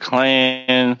the 3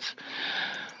 clans.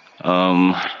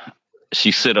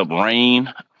 She set up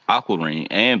Rain, Aqua Rain,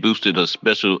 and boosted her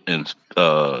special and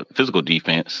physical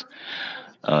defense.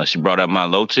 She brought out my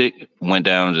Lotic, went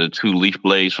down to 2 Leaf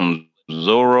Blades from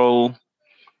Zoro.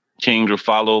 Kingdra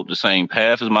followed the same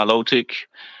path as my Lotic.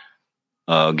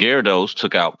 Gyarados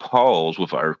took out Paul's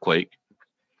with an Earthquake.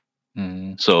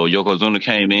 Mm-hmm. So Yokozuna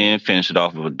came in, finished it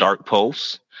off with a Dark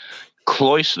Pulse.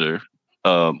 Cloyster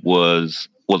was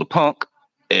a punk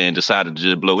and decided to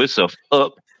just blow itself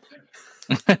up.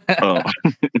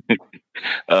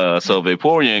 So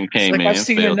Vaporeon came in. I've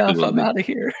seen enough. I'm out of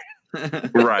here.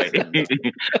 Right.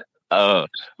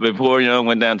 Vaporeon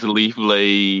went down to Leaf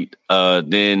Blade.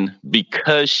 Then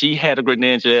because she had a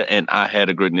Greninja and I had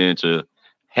a Greninja,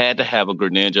 had to have a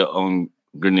Greninja on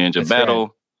Greninja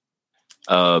battle.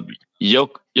 Right.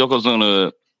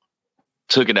 Yokozuna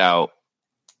took it out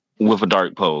with a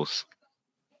Dark Pulse.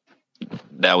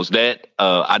 That was that.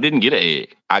 I didn't get an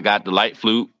egg. I got the Light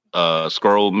Flute,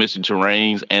 Scroll, Mystic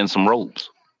Terrains, and some ropes.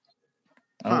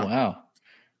 Oh, wow.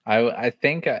 I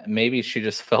think maybe she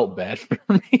just felt bad for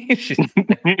me. She's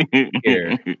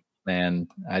here, man.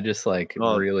 I just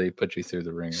really put you through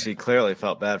the ringer. She clearly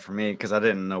felt bad for me because I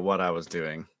didn't know what I was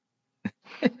doing.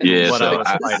 Yeah, what I so was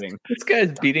fighting. This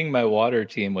guy's beating my water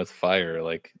team with fire.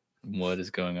 Like, what is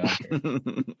going on here?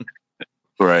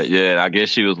 right, yeah. I guess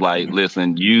she was like,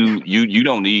 "Listen, you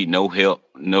don't need no help,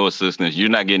 no assistance. You're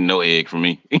not getting no egg from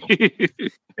me."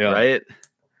 Yeah. Right?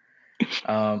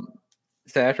 So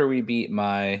after we beat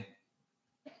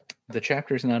the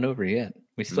chapter's not over yet.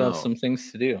 We still have No. some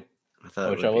things to do, I thought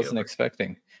it which would I be wasn't over.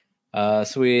 expecting.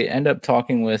 So we end up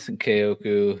talking with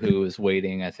Keioku, who was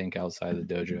waiting, I think, outside the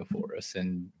dojo for us,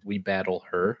 and we battle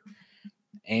her.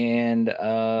 And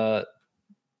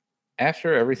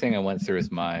after everything I went through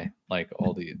with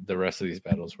all the rest of these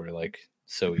battles were like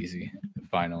so easy,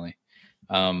 finally.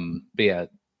 But yeah,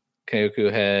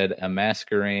 Keioku had a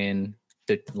Masquerain,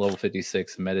 level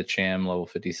 56, Metacham, level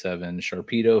 57,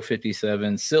 Sharpedo,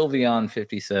 57, Sylveon,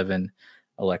 57,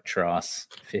 Electros,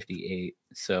 58.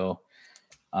 So,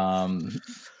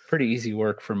 pretty easy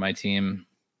work for my team.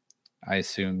 I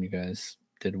assume you guys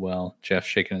did well. Jeff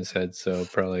shaking his head, so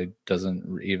probably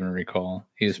doesn't even recall.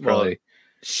 He's probably...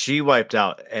 She wiped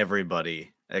out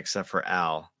everybody except for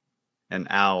Al, and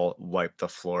Al wiped the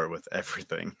floor with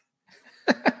everything.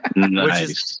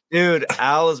 Nice. Dude,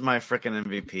 Al is my freaking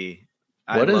MVP.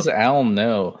 What does Al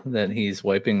know that he's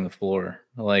wiping the floor?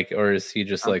 Like, or is he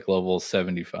just like level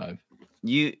 75?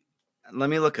 Let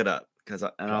me look it up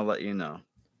I'll let you know.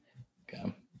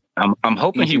 Okay. I'm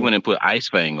hoping he went and put Ice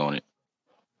Fang on it.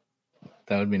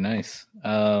 That would be nice.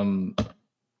 Kumino,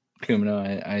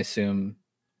 I assume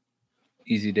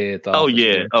easy day at the office.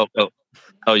 Yeah.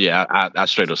 Oh yeah. I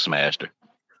straight up smashed her.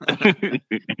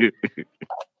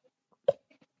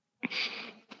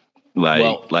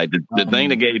 The thing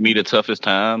that gave me the toughest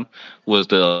time was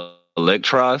the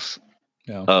Electros.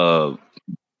 Yeah.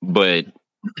 But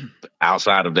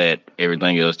outside of that,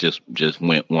 everything else just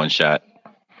went one shot.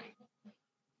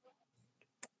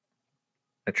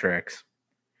 That tracks.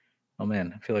 Oh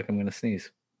man, I feel like I'm gonna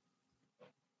sneeze.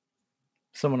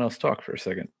 Someone else talk for a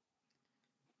second.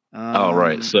 All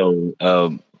right, so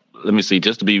let me see.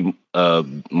 Just to be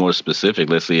more specific,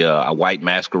 let's see. A white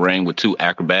Masquerain with 2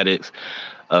 acrobatics.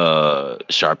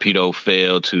 Sharpedo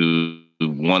fell to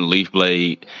 1 Leaf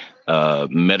Blade.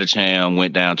 Metacham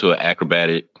went down to an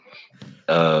acrobatic.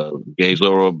 Gave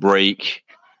Zoro a break.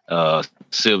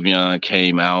 Sylveon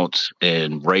came out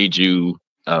and Reiju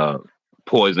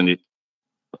poisoned it.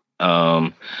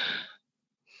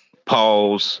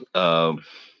 Paul's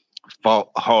fought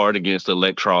hard against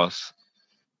Electros.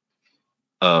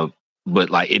 But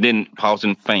like it didn't pause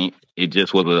and faint. It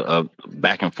just was a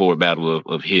back and forth battle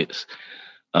of hits.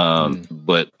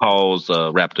 But Paul's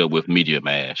wrapped up with Media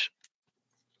Mash.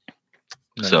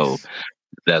 Nice. So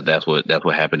that's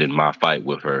what happened in my fight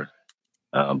with her.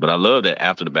 But I love that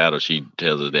after the battle, she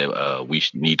tells us that we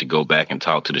need to go back and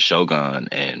talk to the Shogun,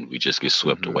 and we just get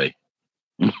swept away.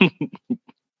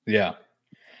 Yeah.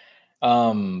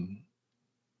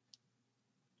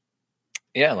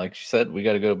 Yeah, like she said, we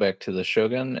got to go back to the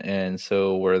Shogun, and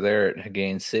so we're there at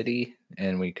Hagain City,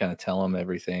 and we kind of tell him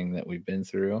everything that we've been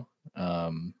through.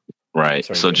 Right.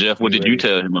 Sorry, so Jeff, what did you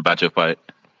tell him about your fight?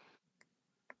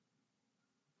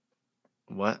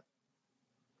 What?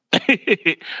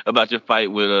 About your fight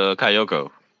with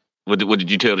Kyoko. What did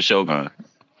you tell the Shogun?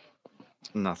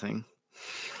 Nothing.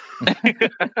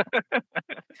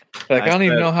 I don't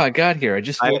even know how I got here. I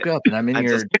just woke up and I'm in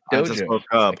your dojo. I just woke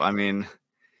up. I mean,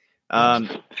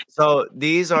 so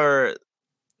these are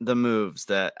the moves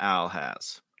that Al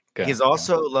has. Okay, he's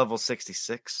also level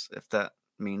 66, if that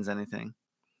means anything.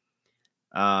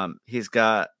 He's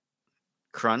got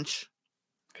Crunch,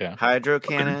 Hydro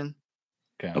Cannon,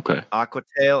 Aqua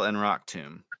Tail, and Rock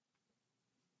Tomb.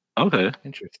 Okay,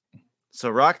 interesting. So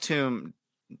Rock Tomb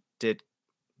did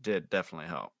definitely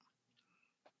help,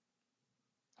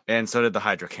 and so did the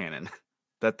Hydro Cannon.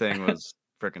 That thing was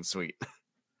freaking sweet.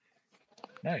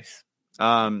 Nice.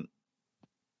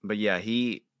 But yeah,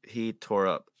 he tore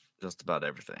up just about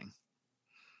everything.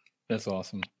 That's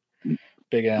awesome.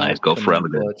 Big Al. Nice, go forever.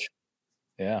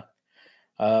 Yeah.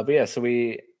 But yeah, so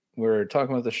we're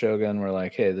talking with the Shogun. We're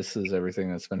like, hey, this is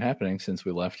everything that's been happening since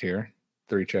we left here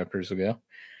 3 chapters ago.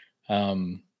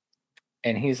 And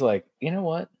he's like, you know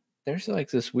what? There's like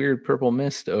this weird purple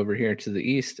mist over here to the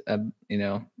east.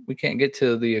 We can't get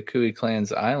to the Akui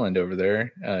clan's island over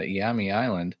there, Iami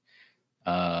Island.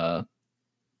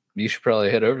 You should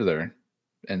probably head over there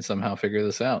and somehow figure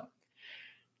this out.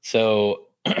 So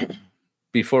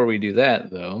before we do that,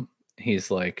 though,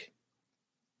 he's like,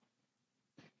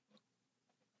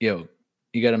 yo,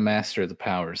 you got to master the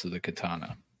powers of the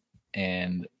katana.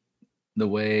 And the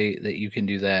way that you can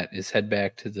do that is head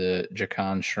back to the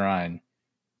Jakan Shrine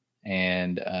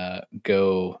and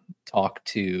go talk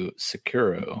to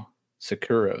Sakuro.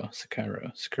 Sakuro,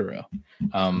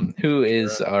 who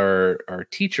is our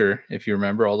teacher, if you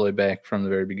remember, all the way back from the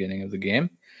very beginning of the game.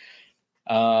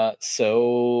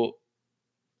 So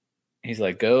he's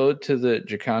like, go to the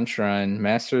Jakan Shrine,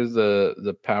 master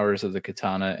the powers of the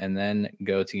katana, and then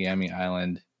go to Yami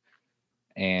Island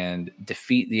and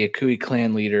defeat the Akui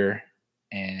clan leader.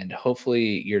 And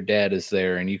hopefully your dad is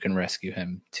there and you can rescue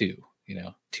him too. You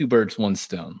know, 2 birds, 1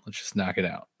 stone. Let's just knock it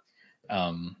out.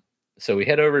 So we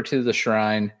head over to the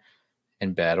shrine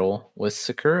and battle with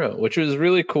Sakura, which was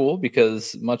really cool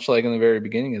because much like in the very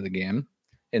beginning of the game,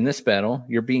 in this battle,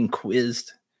 you're being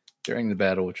quizzed during the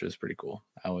battle, which was pretty cool.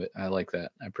 I like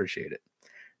that. I appreciate it.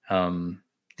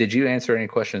 Did you answer any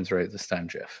questions right this time,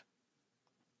 Jeff?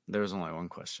 There was only one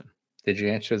question. Did you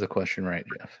answer the question right,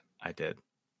 Jeff? I did.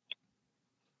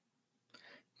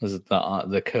 Was it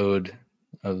the code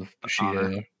of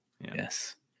Bushido? Yeah.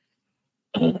 Yes.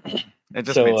 It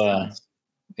just made sense.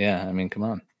 Yeah, I mean, come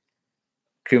on.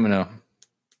 Kumino,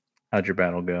 how'd your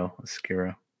battle go with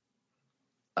Sakura?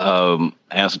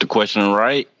 Answered the question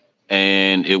right,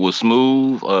 and it was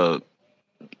smooth.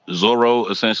 Zoro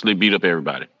essentially beat up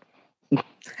everybody.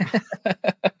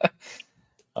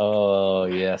 Oh,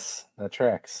 yes. That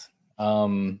tracks.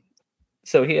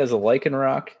 So he has a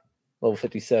Lycanroc, level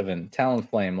 57,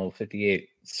 Talonflame, level 58,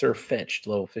 Surfetched,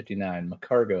 level 59,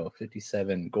 Macargo,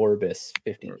 57, Gorbis,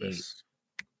 58.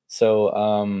 So,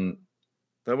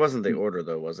 that wasn't the order,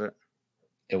 though, was it?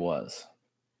 It was.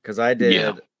 Because I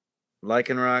did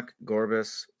Lycanroc,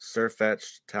 Gorbis,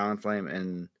 Surfetched, Talonflame,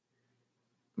 and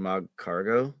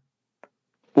Magcargo.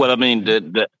 Well, I mean,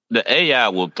 the AI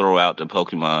will throw out the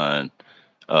Pokemon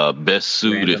best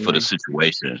suited for the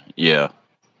situation. Yeah.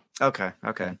 Okay.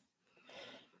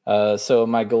 So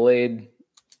my Gallade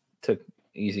took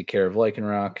easy care of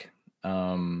Lycanroc.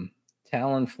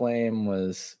 Talonflame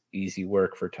was easy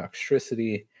work for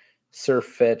Toxtricity.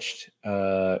 Surfetched,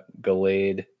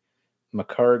 Gallade.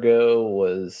 Macargo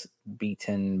was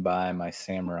beaten by my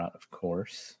Samurott, of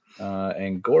course.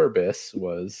 And Gorbis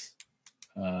was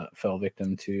fell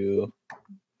victim to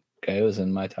KOs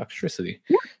and my Toxtricity.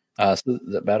 So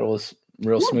the battle was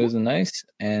real smooth and nice.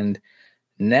 And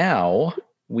now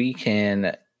we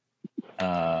can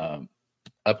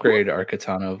upgrade our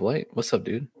Katana of Light. What's up,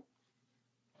 dude?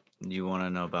 You want to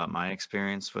know about my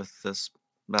experience with this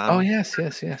battle? Oh, yes.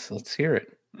 Let's hear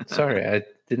it. Sorry, I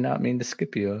did not mean to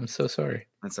skip you. I'm so sorry.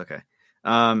 That's okay.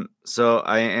 So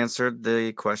I answered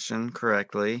the question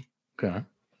correctly. Okay.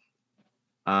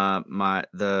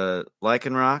 The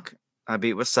Lycanroc I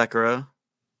beat with Sekiro,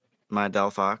 my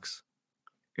Delphox,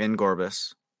 in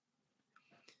Gorbis.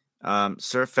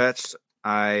 Surfetched,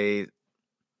 I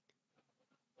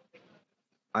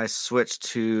switched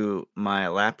to my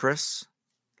Lapras.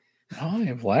 Oh, you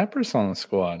have Lapras on the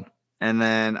squad. And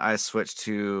then I switched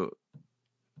to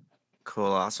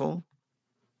Colossal.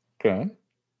 Okay.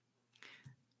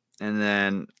 And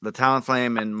then the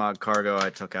Talonflame and Magcargo I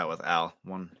took out with Al.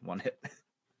 One hit.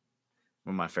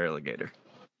 With my Feraligatr.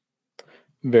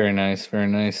 Very nice.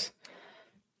 Yeah,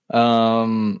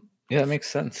 that makes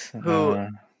sense. My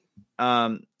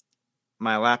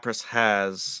Lapras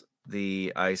has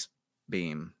the Ice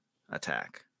Beam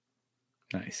attack.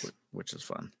 Nice. Which is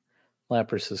fun.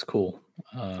 Lapras is cool.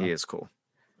 He is cool.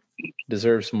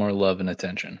 Deserves more love and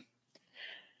attention.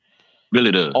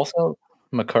 Really does. Also,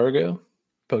 Macargo,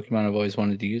 Pokemon I've always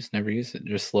wanted to use, never used it.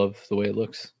 Just love the way it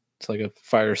looks. It's like a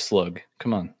fire slug.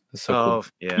 Come on. It's so cool.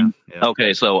 Yeah.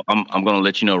 Okay, so I'm going to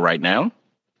let you know right now.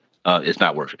 It's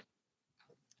not worth it.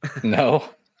 No.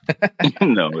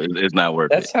 No, it's not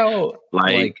worth That's it. That's how,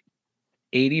 like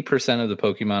 80% of the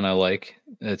Pokemon I like,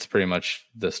 it's pretty much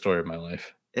the story of my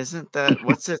life. Isn't that,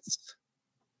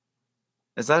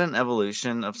 is that an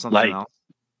evolution of something else?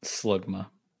 Slugma.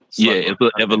 Yeah, it's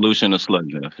an evolution of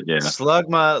Slugma. Yeah.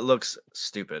 Slugma looks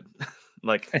stupid.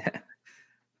 Like,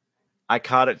 I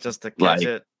caught it just to catch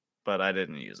it, but I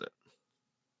didn't use it.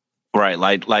 Right,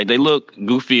 like they look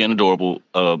goofy and adorable,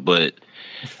 but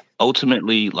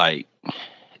ultimately, like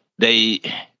they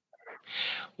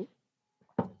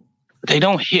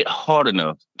don't hit hard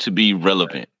enough to be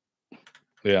relevant.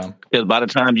 Yeah, because by the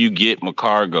time you get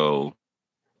Macargo,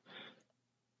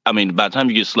 by the time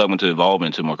you get Slugma to evolve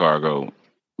into Macargo,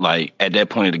 like at that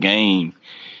point of the game,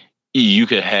 you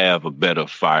could have a better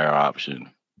fire option.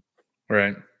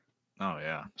 Right. Oh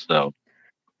yeah. So.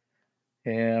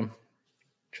 Yeah.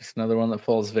 Just another one that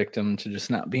falls victim to just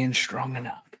not being strong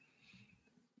enough.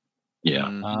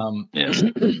 Yeah. Yes.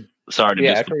 Sorry to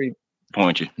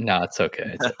disappoint you. No, it's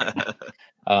okay. It's okay.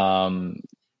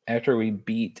 After we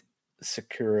beat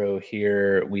Sakura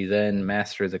here, we then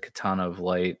master the Katana of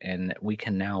Light, and we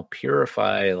can now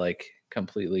purify like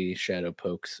completely shadow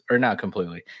pokes, or not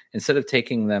completely. Instead of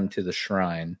taking them to the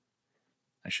shrine,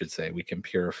 I should say, we can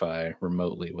purify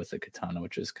remotely with the katana,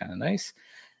 which is kind of nice.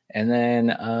 And then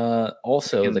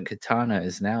also the katana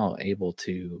is now able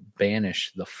to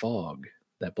banish the fog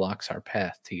that blocks our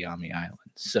path to Yami Island.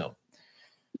 So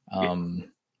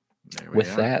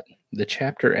with that, the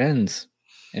chapter ends,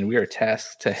 and we are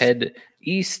tasked to head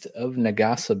east of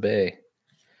Nagasa Bay.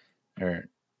 And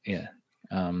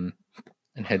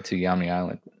head to Yami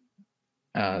Island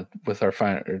with our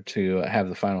to have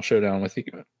the final showdown with the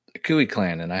Kui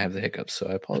clan, and I have the hiccups, so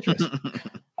I apologize.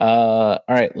 All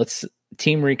right, let's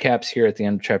team recaps here at the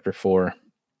end of chapter 4,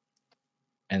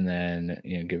 and then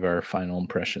give our final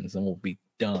impressions, and we'll be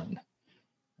done.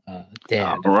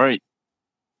 Dad, all right.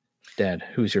 Dad,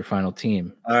 who's your final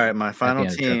team? All right, my final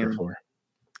team. 4?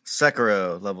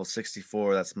 Sekiro, level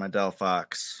 64. That's my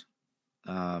Delphox.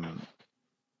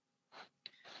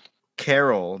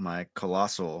 Carol, my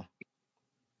Colossal,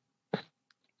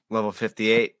 level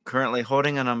 58, currently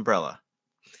holding an umbrella.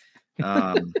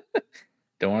 Don't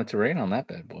want it to rain on that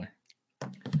bad boy.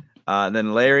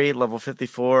 Then Larry, level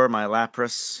 54, my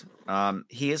Lapras.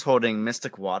 He is holding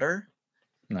Mystic Water.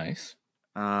 Nice.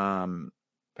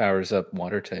 Powers up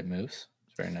water type moves.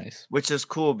 It's very nice. Which is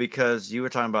cool because you were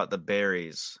talking about the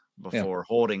berries before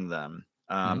holding them.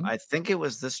 I think it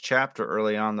was this chapter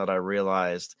early on that I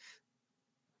realized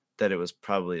that it was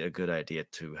probably a good idea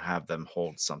to have them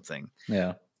hold something.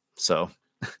 Yeah. So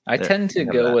I tend to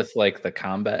go with like the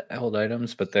combat held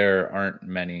items, but there aren't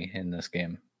many in this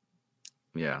game.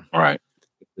 Yeah. All right.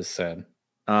 It's sad.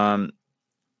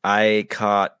 I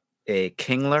caught a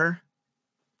Kingler.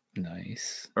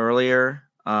 Nice. Earlier.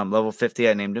 Level 50,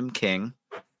 I named him King.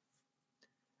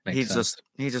 He just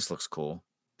looks cool.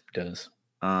 He does.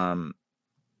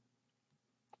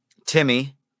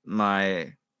 Timmy,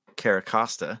 my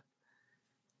Caracosta.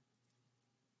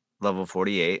 Level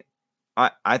 48.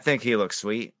 I think he looks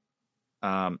sweet. So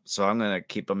I'm going to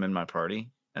keep him in my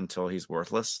party until he's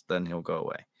worthless. Then he'll go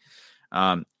away.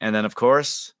 And then, of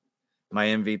course, my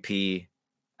MVP,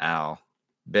 Al.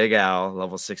 Big Al,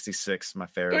 level 66, my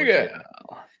favorite. Big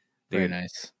Al. Very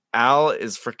nice. Al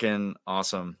is freaking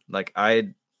awesome.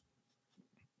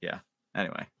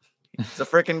 Anyway. He's a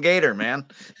freaking gator, man.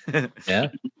 Yeah.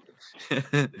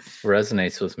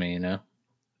 Resonates with me,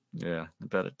 Yeah, I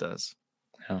bet it does.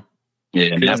 Yeah,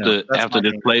 and after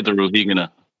this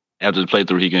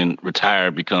playthrough, he can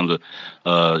retire, becomes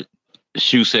a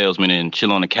shoe salesman, and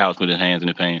chill on the couch with his hands in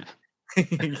his pants.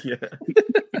 Yeah.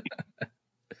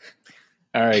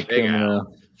 All right,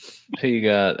 Kumino, who you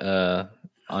got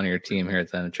on your team here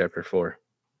at the end of chapter 4?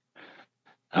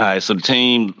 All right, so the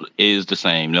team is the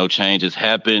same. No changes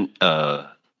happened.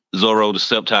 Zoro the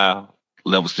Sceptile,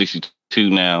 level 62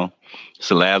 now.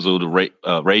 Salazzle,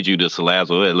 Reiju the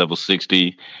Salazzle at level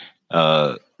 60.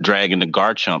 Dragon the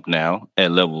Garchomp now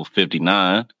at level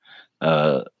 59.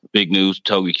 Big news,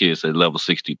 Togekiss at level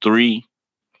 63.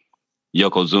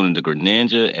 Yokozuna the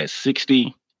Greninja at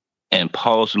 60. And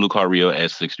Pulse Lucario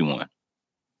at 61.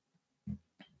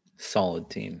 Solid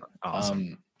team.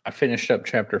 Awesome. I finished up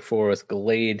chapter 4 with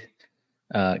Gallade,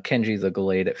 Kenji the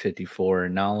Gallade at 54,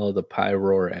 Nalo the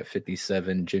Pyroar at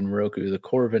 57, Jinroku the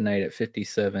Corviknight at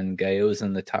 57,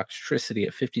 Gyozan the Toxtricity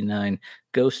at 59,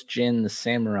 Ghost Jin the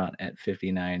Samurott at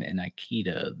 59, and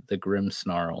Aikida the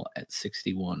Grimmsnarl at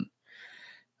 61.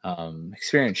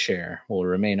 Experience share will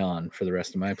remain on for the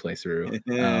rest of my playthrough.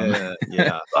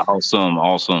 Yeah.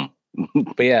 Awesome.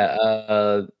 But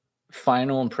yeah,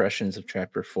 final impressions of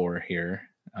chapter 4 here.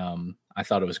 I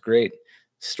thought it was great.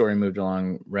 Story moved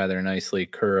along rather nicely.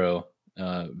 Kuro,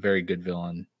 very good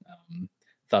villain.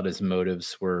 Thought his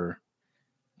motives were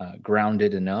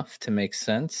grounded enough to make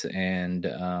sense, and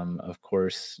of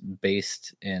course,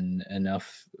 based in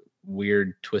enough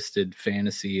weird, twisted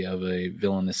fantasy of a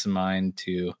villainous mind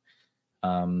to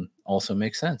also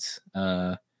make sense.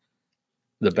 The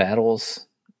battles,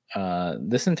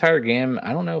 this entire game,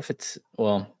 I don't know if it's,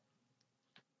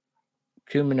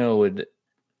 Kumino would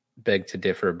beg to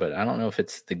differ, but I don't know if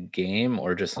it's the game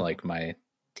or just like my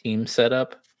team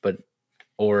setup,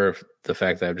 or the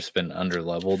fact that I've just been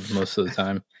under-leveled most of the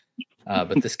time.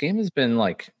 But this game has been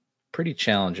like pretty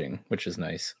challenging, which is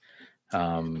nice.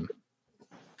 But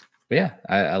yeah,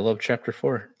 I love chapter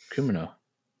 4. Kumino,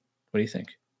 what do you think?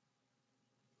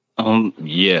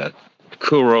 Yeah,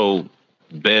 Kuro,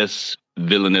 best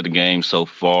villain of the game so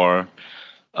far.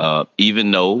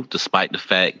 Even though, despite the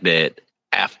fact that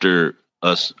after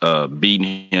us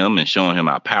beating him and showing him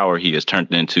our power, he has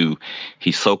turned into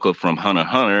Hisoka from Hunter x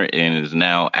Hunter and is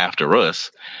now after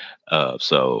us.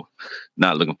 So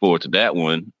not looking forward to that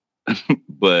one.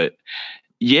 But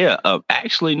Yeah,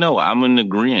 actually, no, I'm in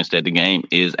agreement that the game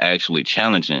is actually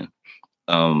challenging.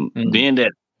 Mm. Being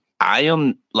that I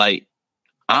am like,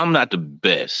 I'm not the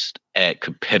best at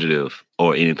competitive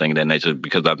or anything of that nature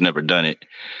because I've never done it.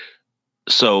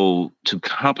 So to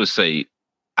compensate,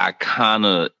 I kind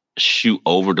of shoot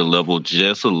over the level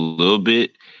just a little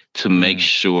bit to make Mm.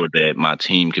 sure that my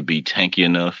team could be tanky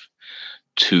enough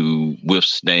to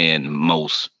withstand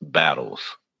most battles.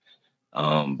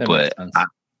 That makes But sense.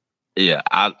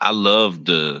 I love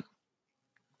the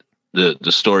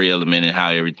story element and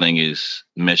how everything is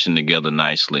meshing together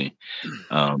nicely.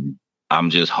 I'm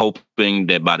just hoping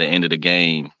that by the end of the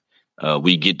game,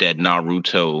 we get that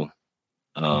Naruto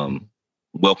Mhm.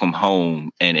 welcome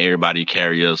home, and everybody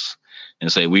carry us and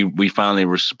say we finally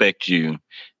respect you,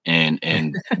 and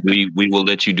we will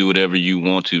let you do whatever you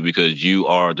want to because you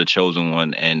are the chosen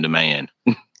one and the man.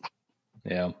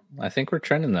 Yeah, I think we're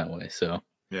trending that way. So,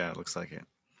 Yeah, it looks like it.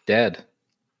 Dad,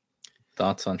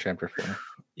 thoughts on chapter 4?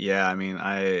 Yeah, I mean,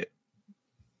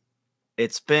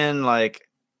 it's been like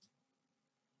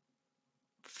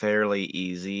fairly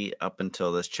easy up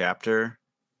until this chapter.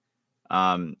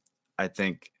 I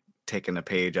think taking a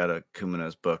page out of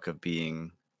Kumino's book of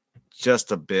being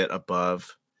just a bit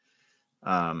above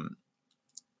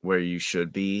where you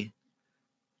should be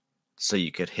so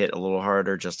you could hit a little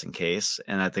harder just in case.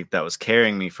 And I think that was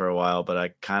carrying me for a while, but I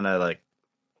kind of like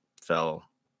fell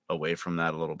away from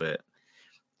that a little bit.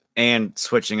 And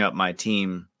switching up my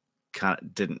team kind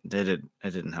of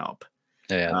didn't help.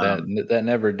 Yeah, that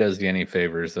never does you any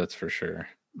favors, that's for sure.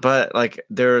 But like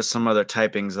there are some other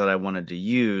typings that I wanted to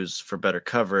use for better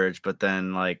coverage, but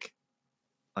then like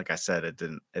I said, it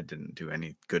didn't do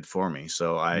any good for me.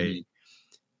 So I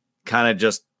kind of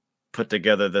just put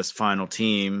together this final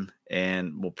team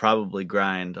and we'll probably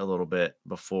grind a little bit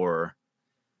before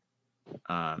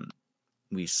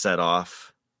we set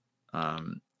off.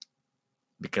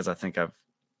 Because I think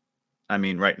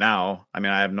right now, I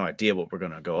have no idea what we're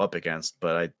going to go up against,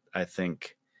 but I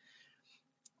think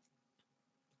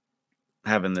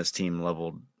having this team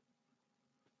leveled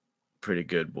pretty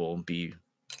good will be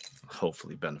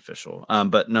hopefully beneficial.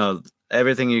 But no,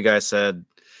 everything you guys said,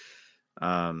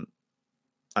 I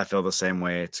feel the same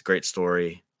way. It's a great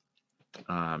story.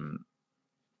 I'm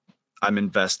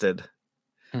invested.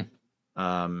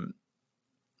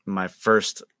 My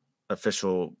first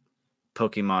official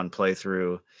Pokemon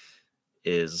playthrough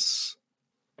is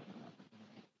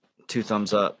 2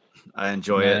 thumbs up. I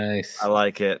enjoy it. I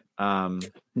like it.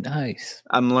 Nice.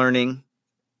 I'm learning.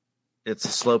 It's a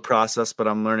slow process, but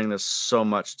I'm learning there's so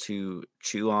much to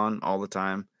chew on all the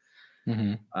time.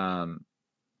 But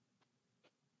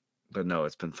no,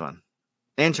 it's been fun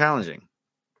and challenging.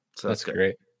 So that's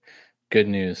great. Good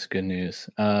news. Good news.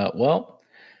 Well,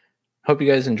 hope you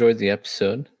guys enjoyed the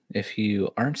episode. If you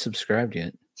aren't subscribed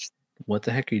yet, what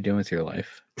the heck are you doing with your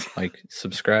life? Like,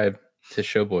 subscribe to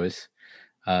Showboys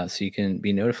so you can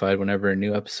be notified whenever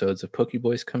new episodes of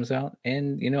PokéBoys comes out,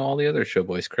 and all the other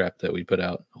Showboys crap that we put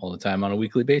out all the time on a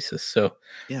weekly basis. So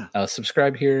yeah,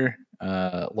 subscribe here,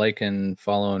 like and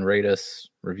follow and rate us,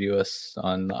 review us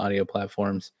on the audio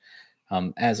platforms.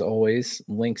 As always,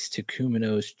 links to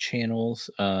Kumino's channels,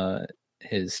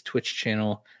 his Twitch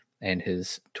channel and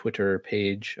his Twitter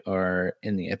page are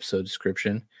in the episode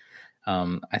description.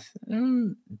 Do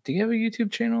you have a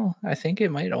YouTube channel? I think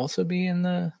it might also be in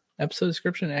the episode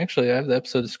description. Actually, I have the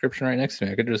episode description right next to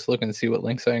me. I could just look and see what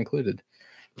links I included.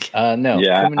 No,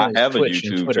 Yeah, I Kumino's have a Twitch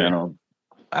and YouTube Twitter. channel.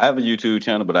 I have a YouTube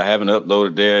channel, but I haven't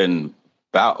uploaded there in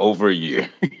about over a year.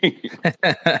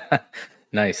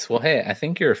 Nice. Well, hey, I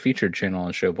think you're a featured channel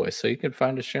on Showboy, so you can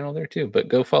find his channel there too. But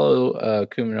go follow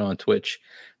Kumino on Twitch.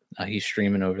 He's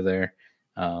streaming over there.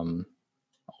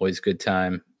 Always good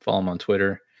time. Follow him on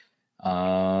Twitter.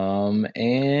 And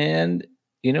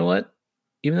you know what?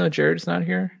 Even though Jared's not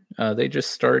here, they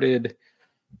just started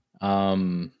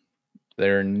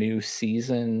their new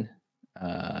season.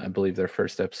 I believe their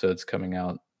first episode's coming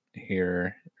out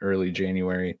here early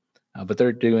January. But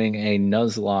they're doing a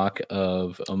Nuzlocke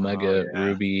of Omega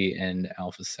Ruby and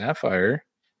Alpha Sapphire.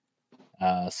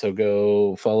 So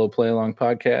go follow Play Along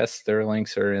Podcast. Their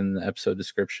links are in the episode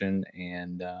description.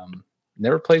 And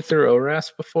never played through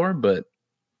ORAS before, but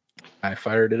I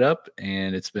fired it up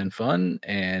and it's been fun.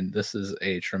 And this is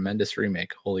a tremendous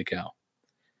remake. Holy cow.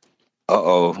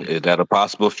 Is that a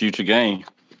possible future game?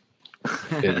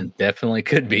 It definitely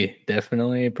could be.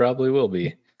 Definitely probably will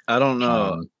be. I don't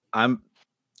know.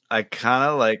 I kind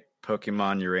of like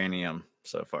Pokemon Uranium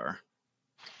so far.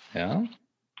 Yeah.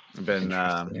 I've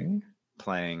been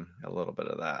playing a little bit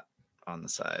of that on the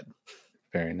side.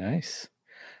 Very nice.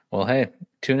 Well, hey,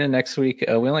 tune in next week.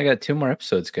 We only got 2 more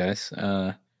episodes, guys.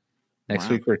 Next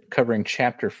Wow. week we're covering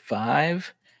Chapter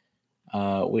 5,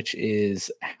 which is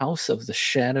House of the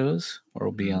Shadows, where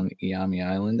we'll be on Iami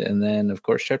Island. And then, of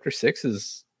course, Chapter 6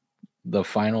 is the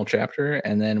final chapter.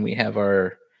 And then we have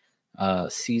our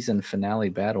season finale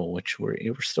battle, which we're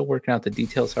still working out the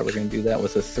details how we're going to do that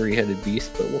with a 3-headed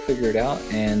beast, but we'll figure it out.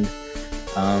 And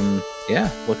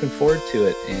yeah, looking forward to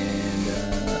it.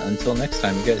 And until next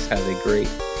time, you guys have a great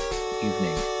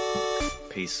evening.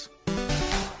 Peace.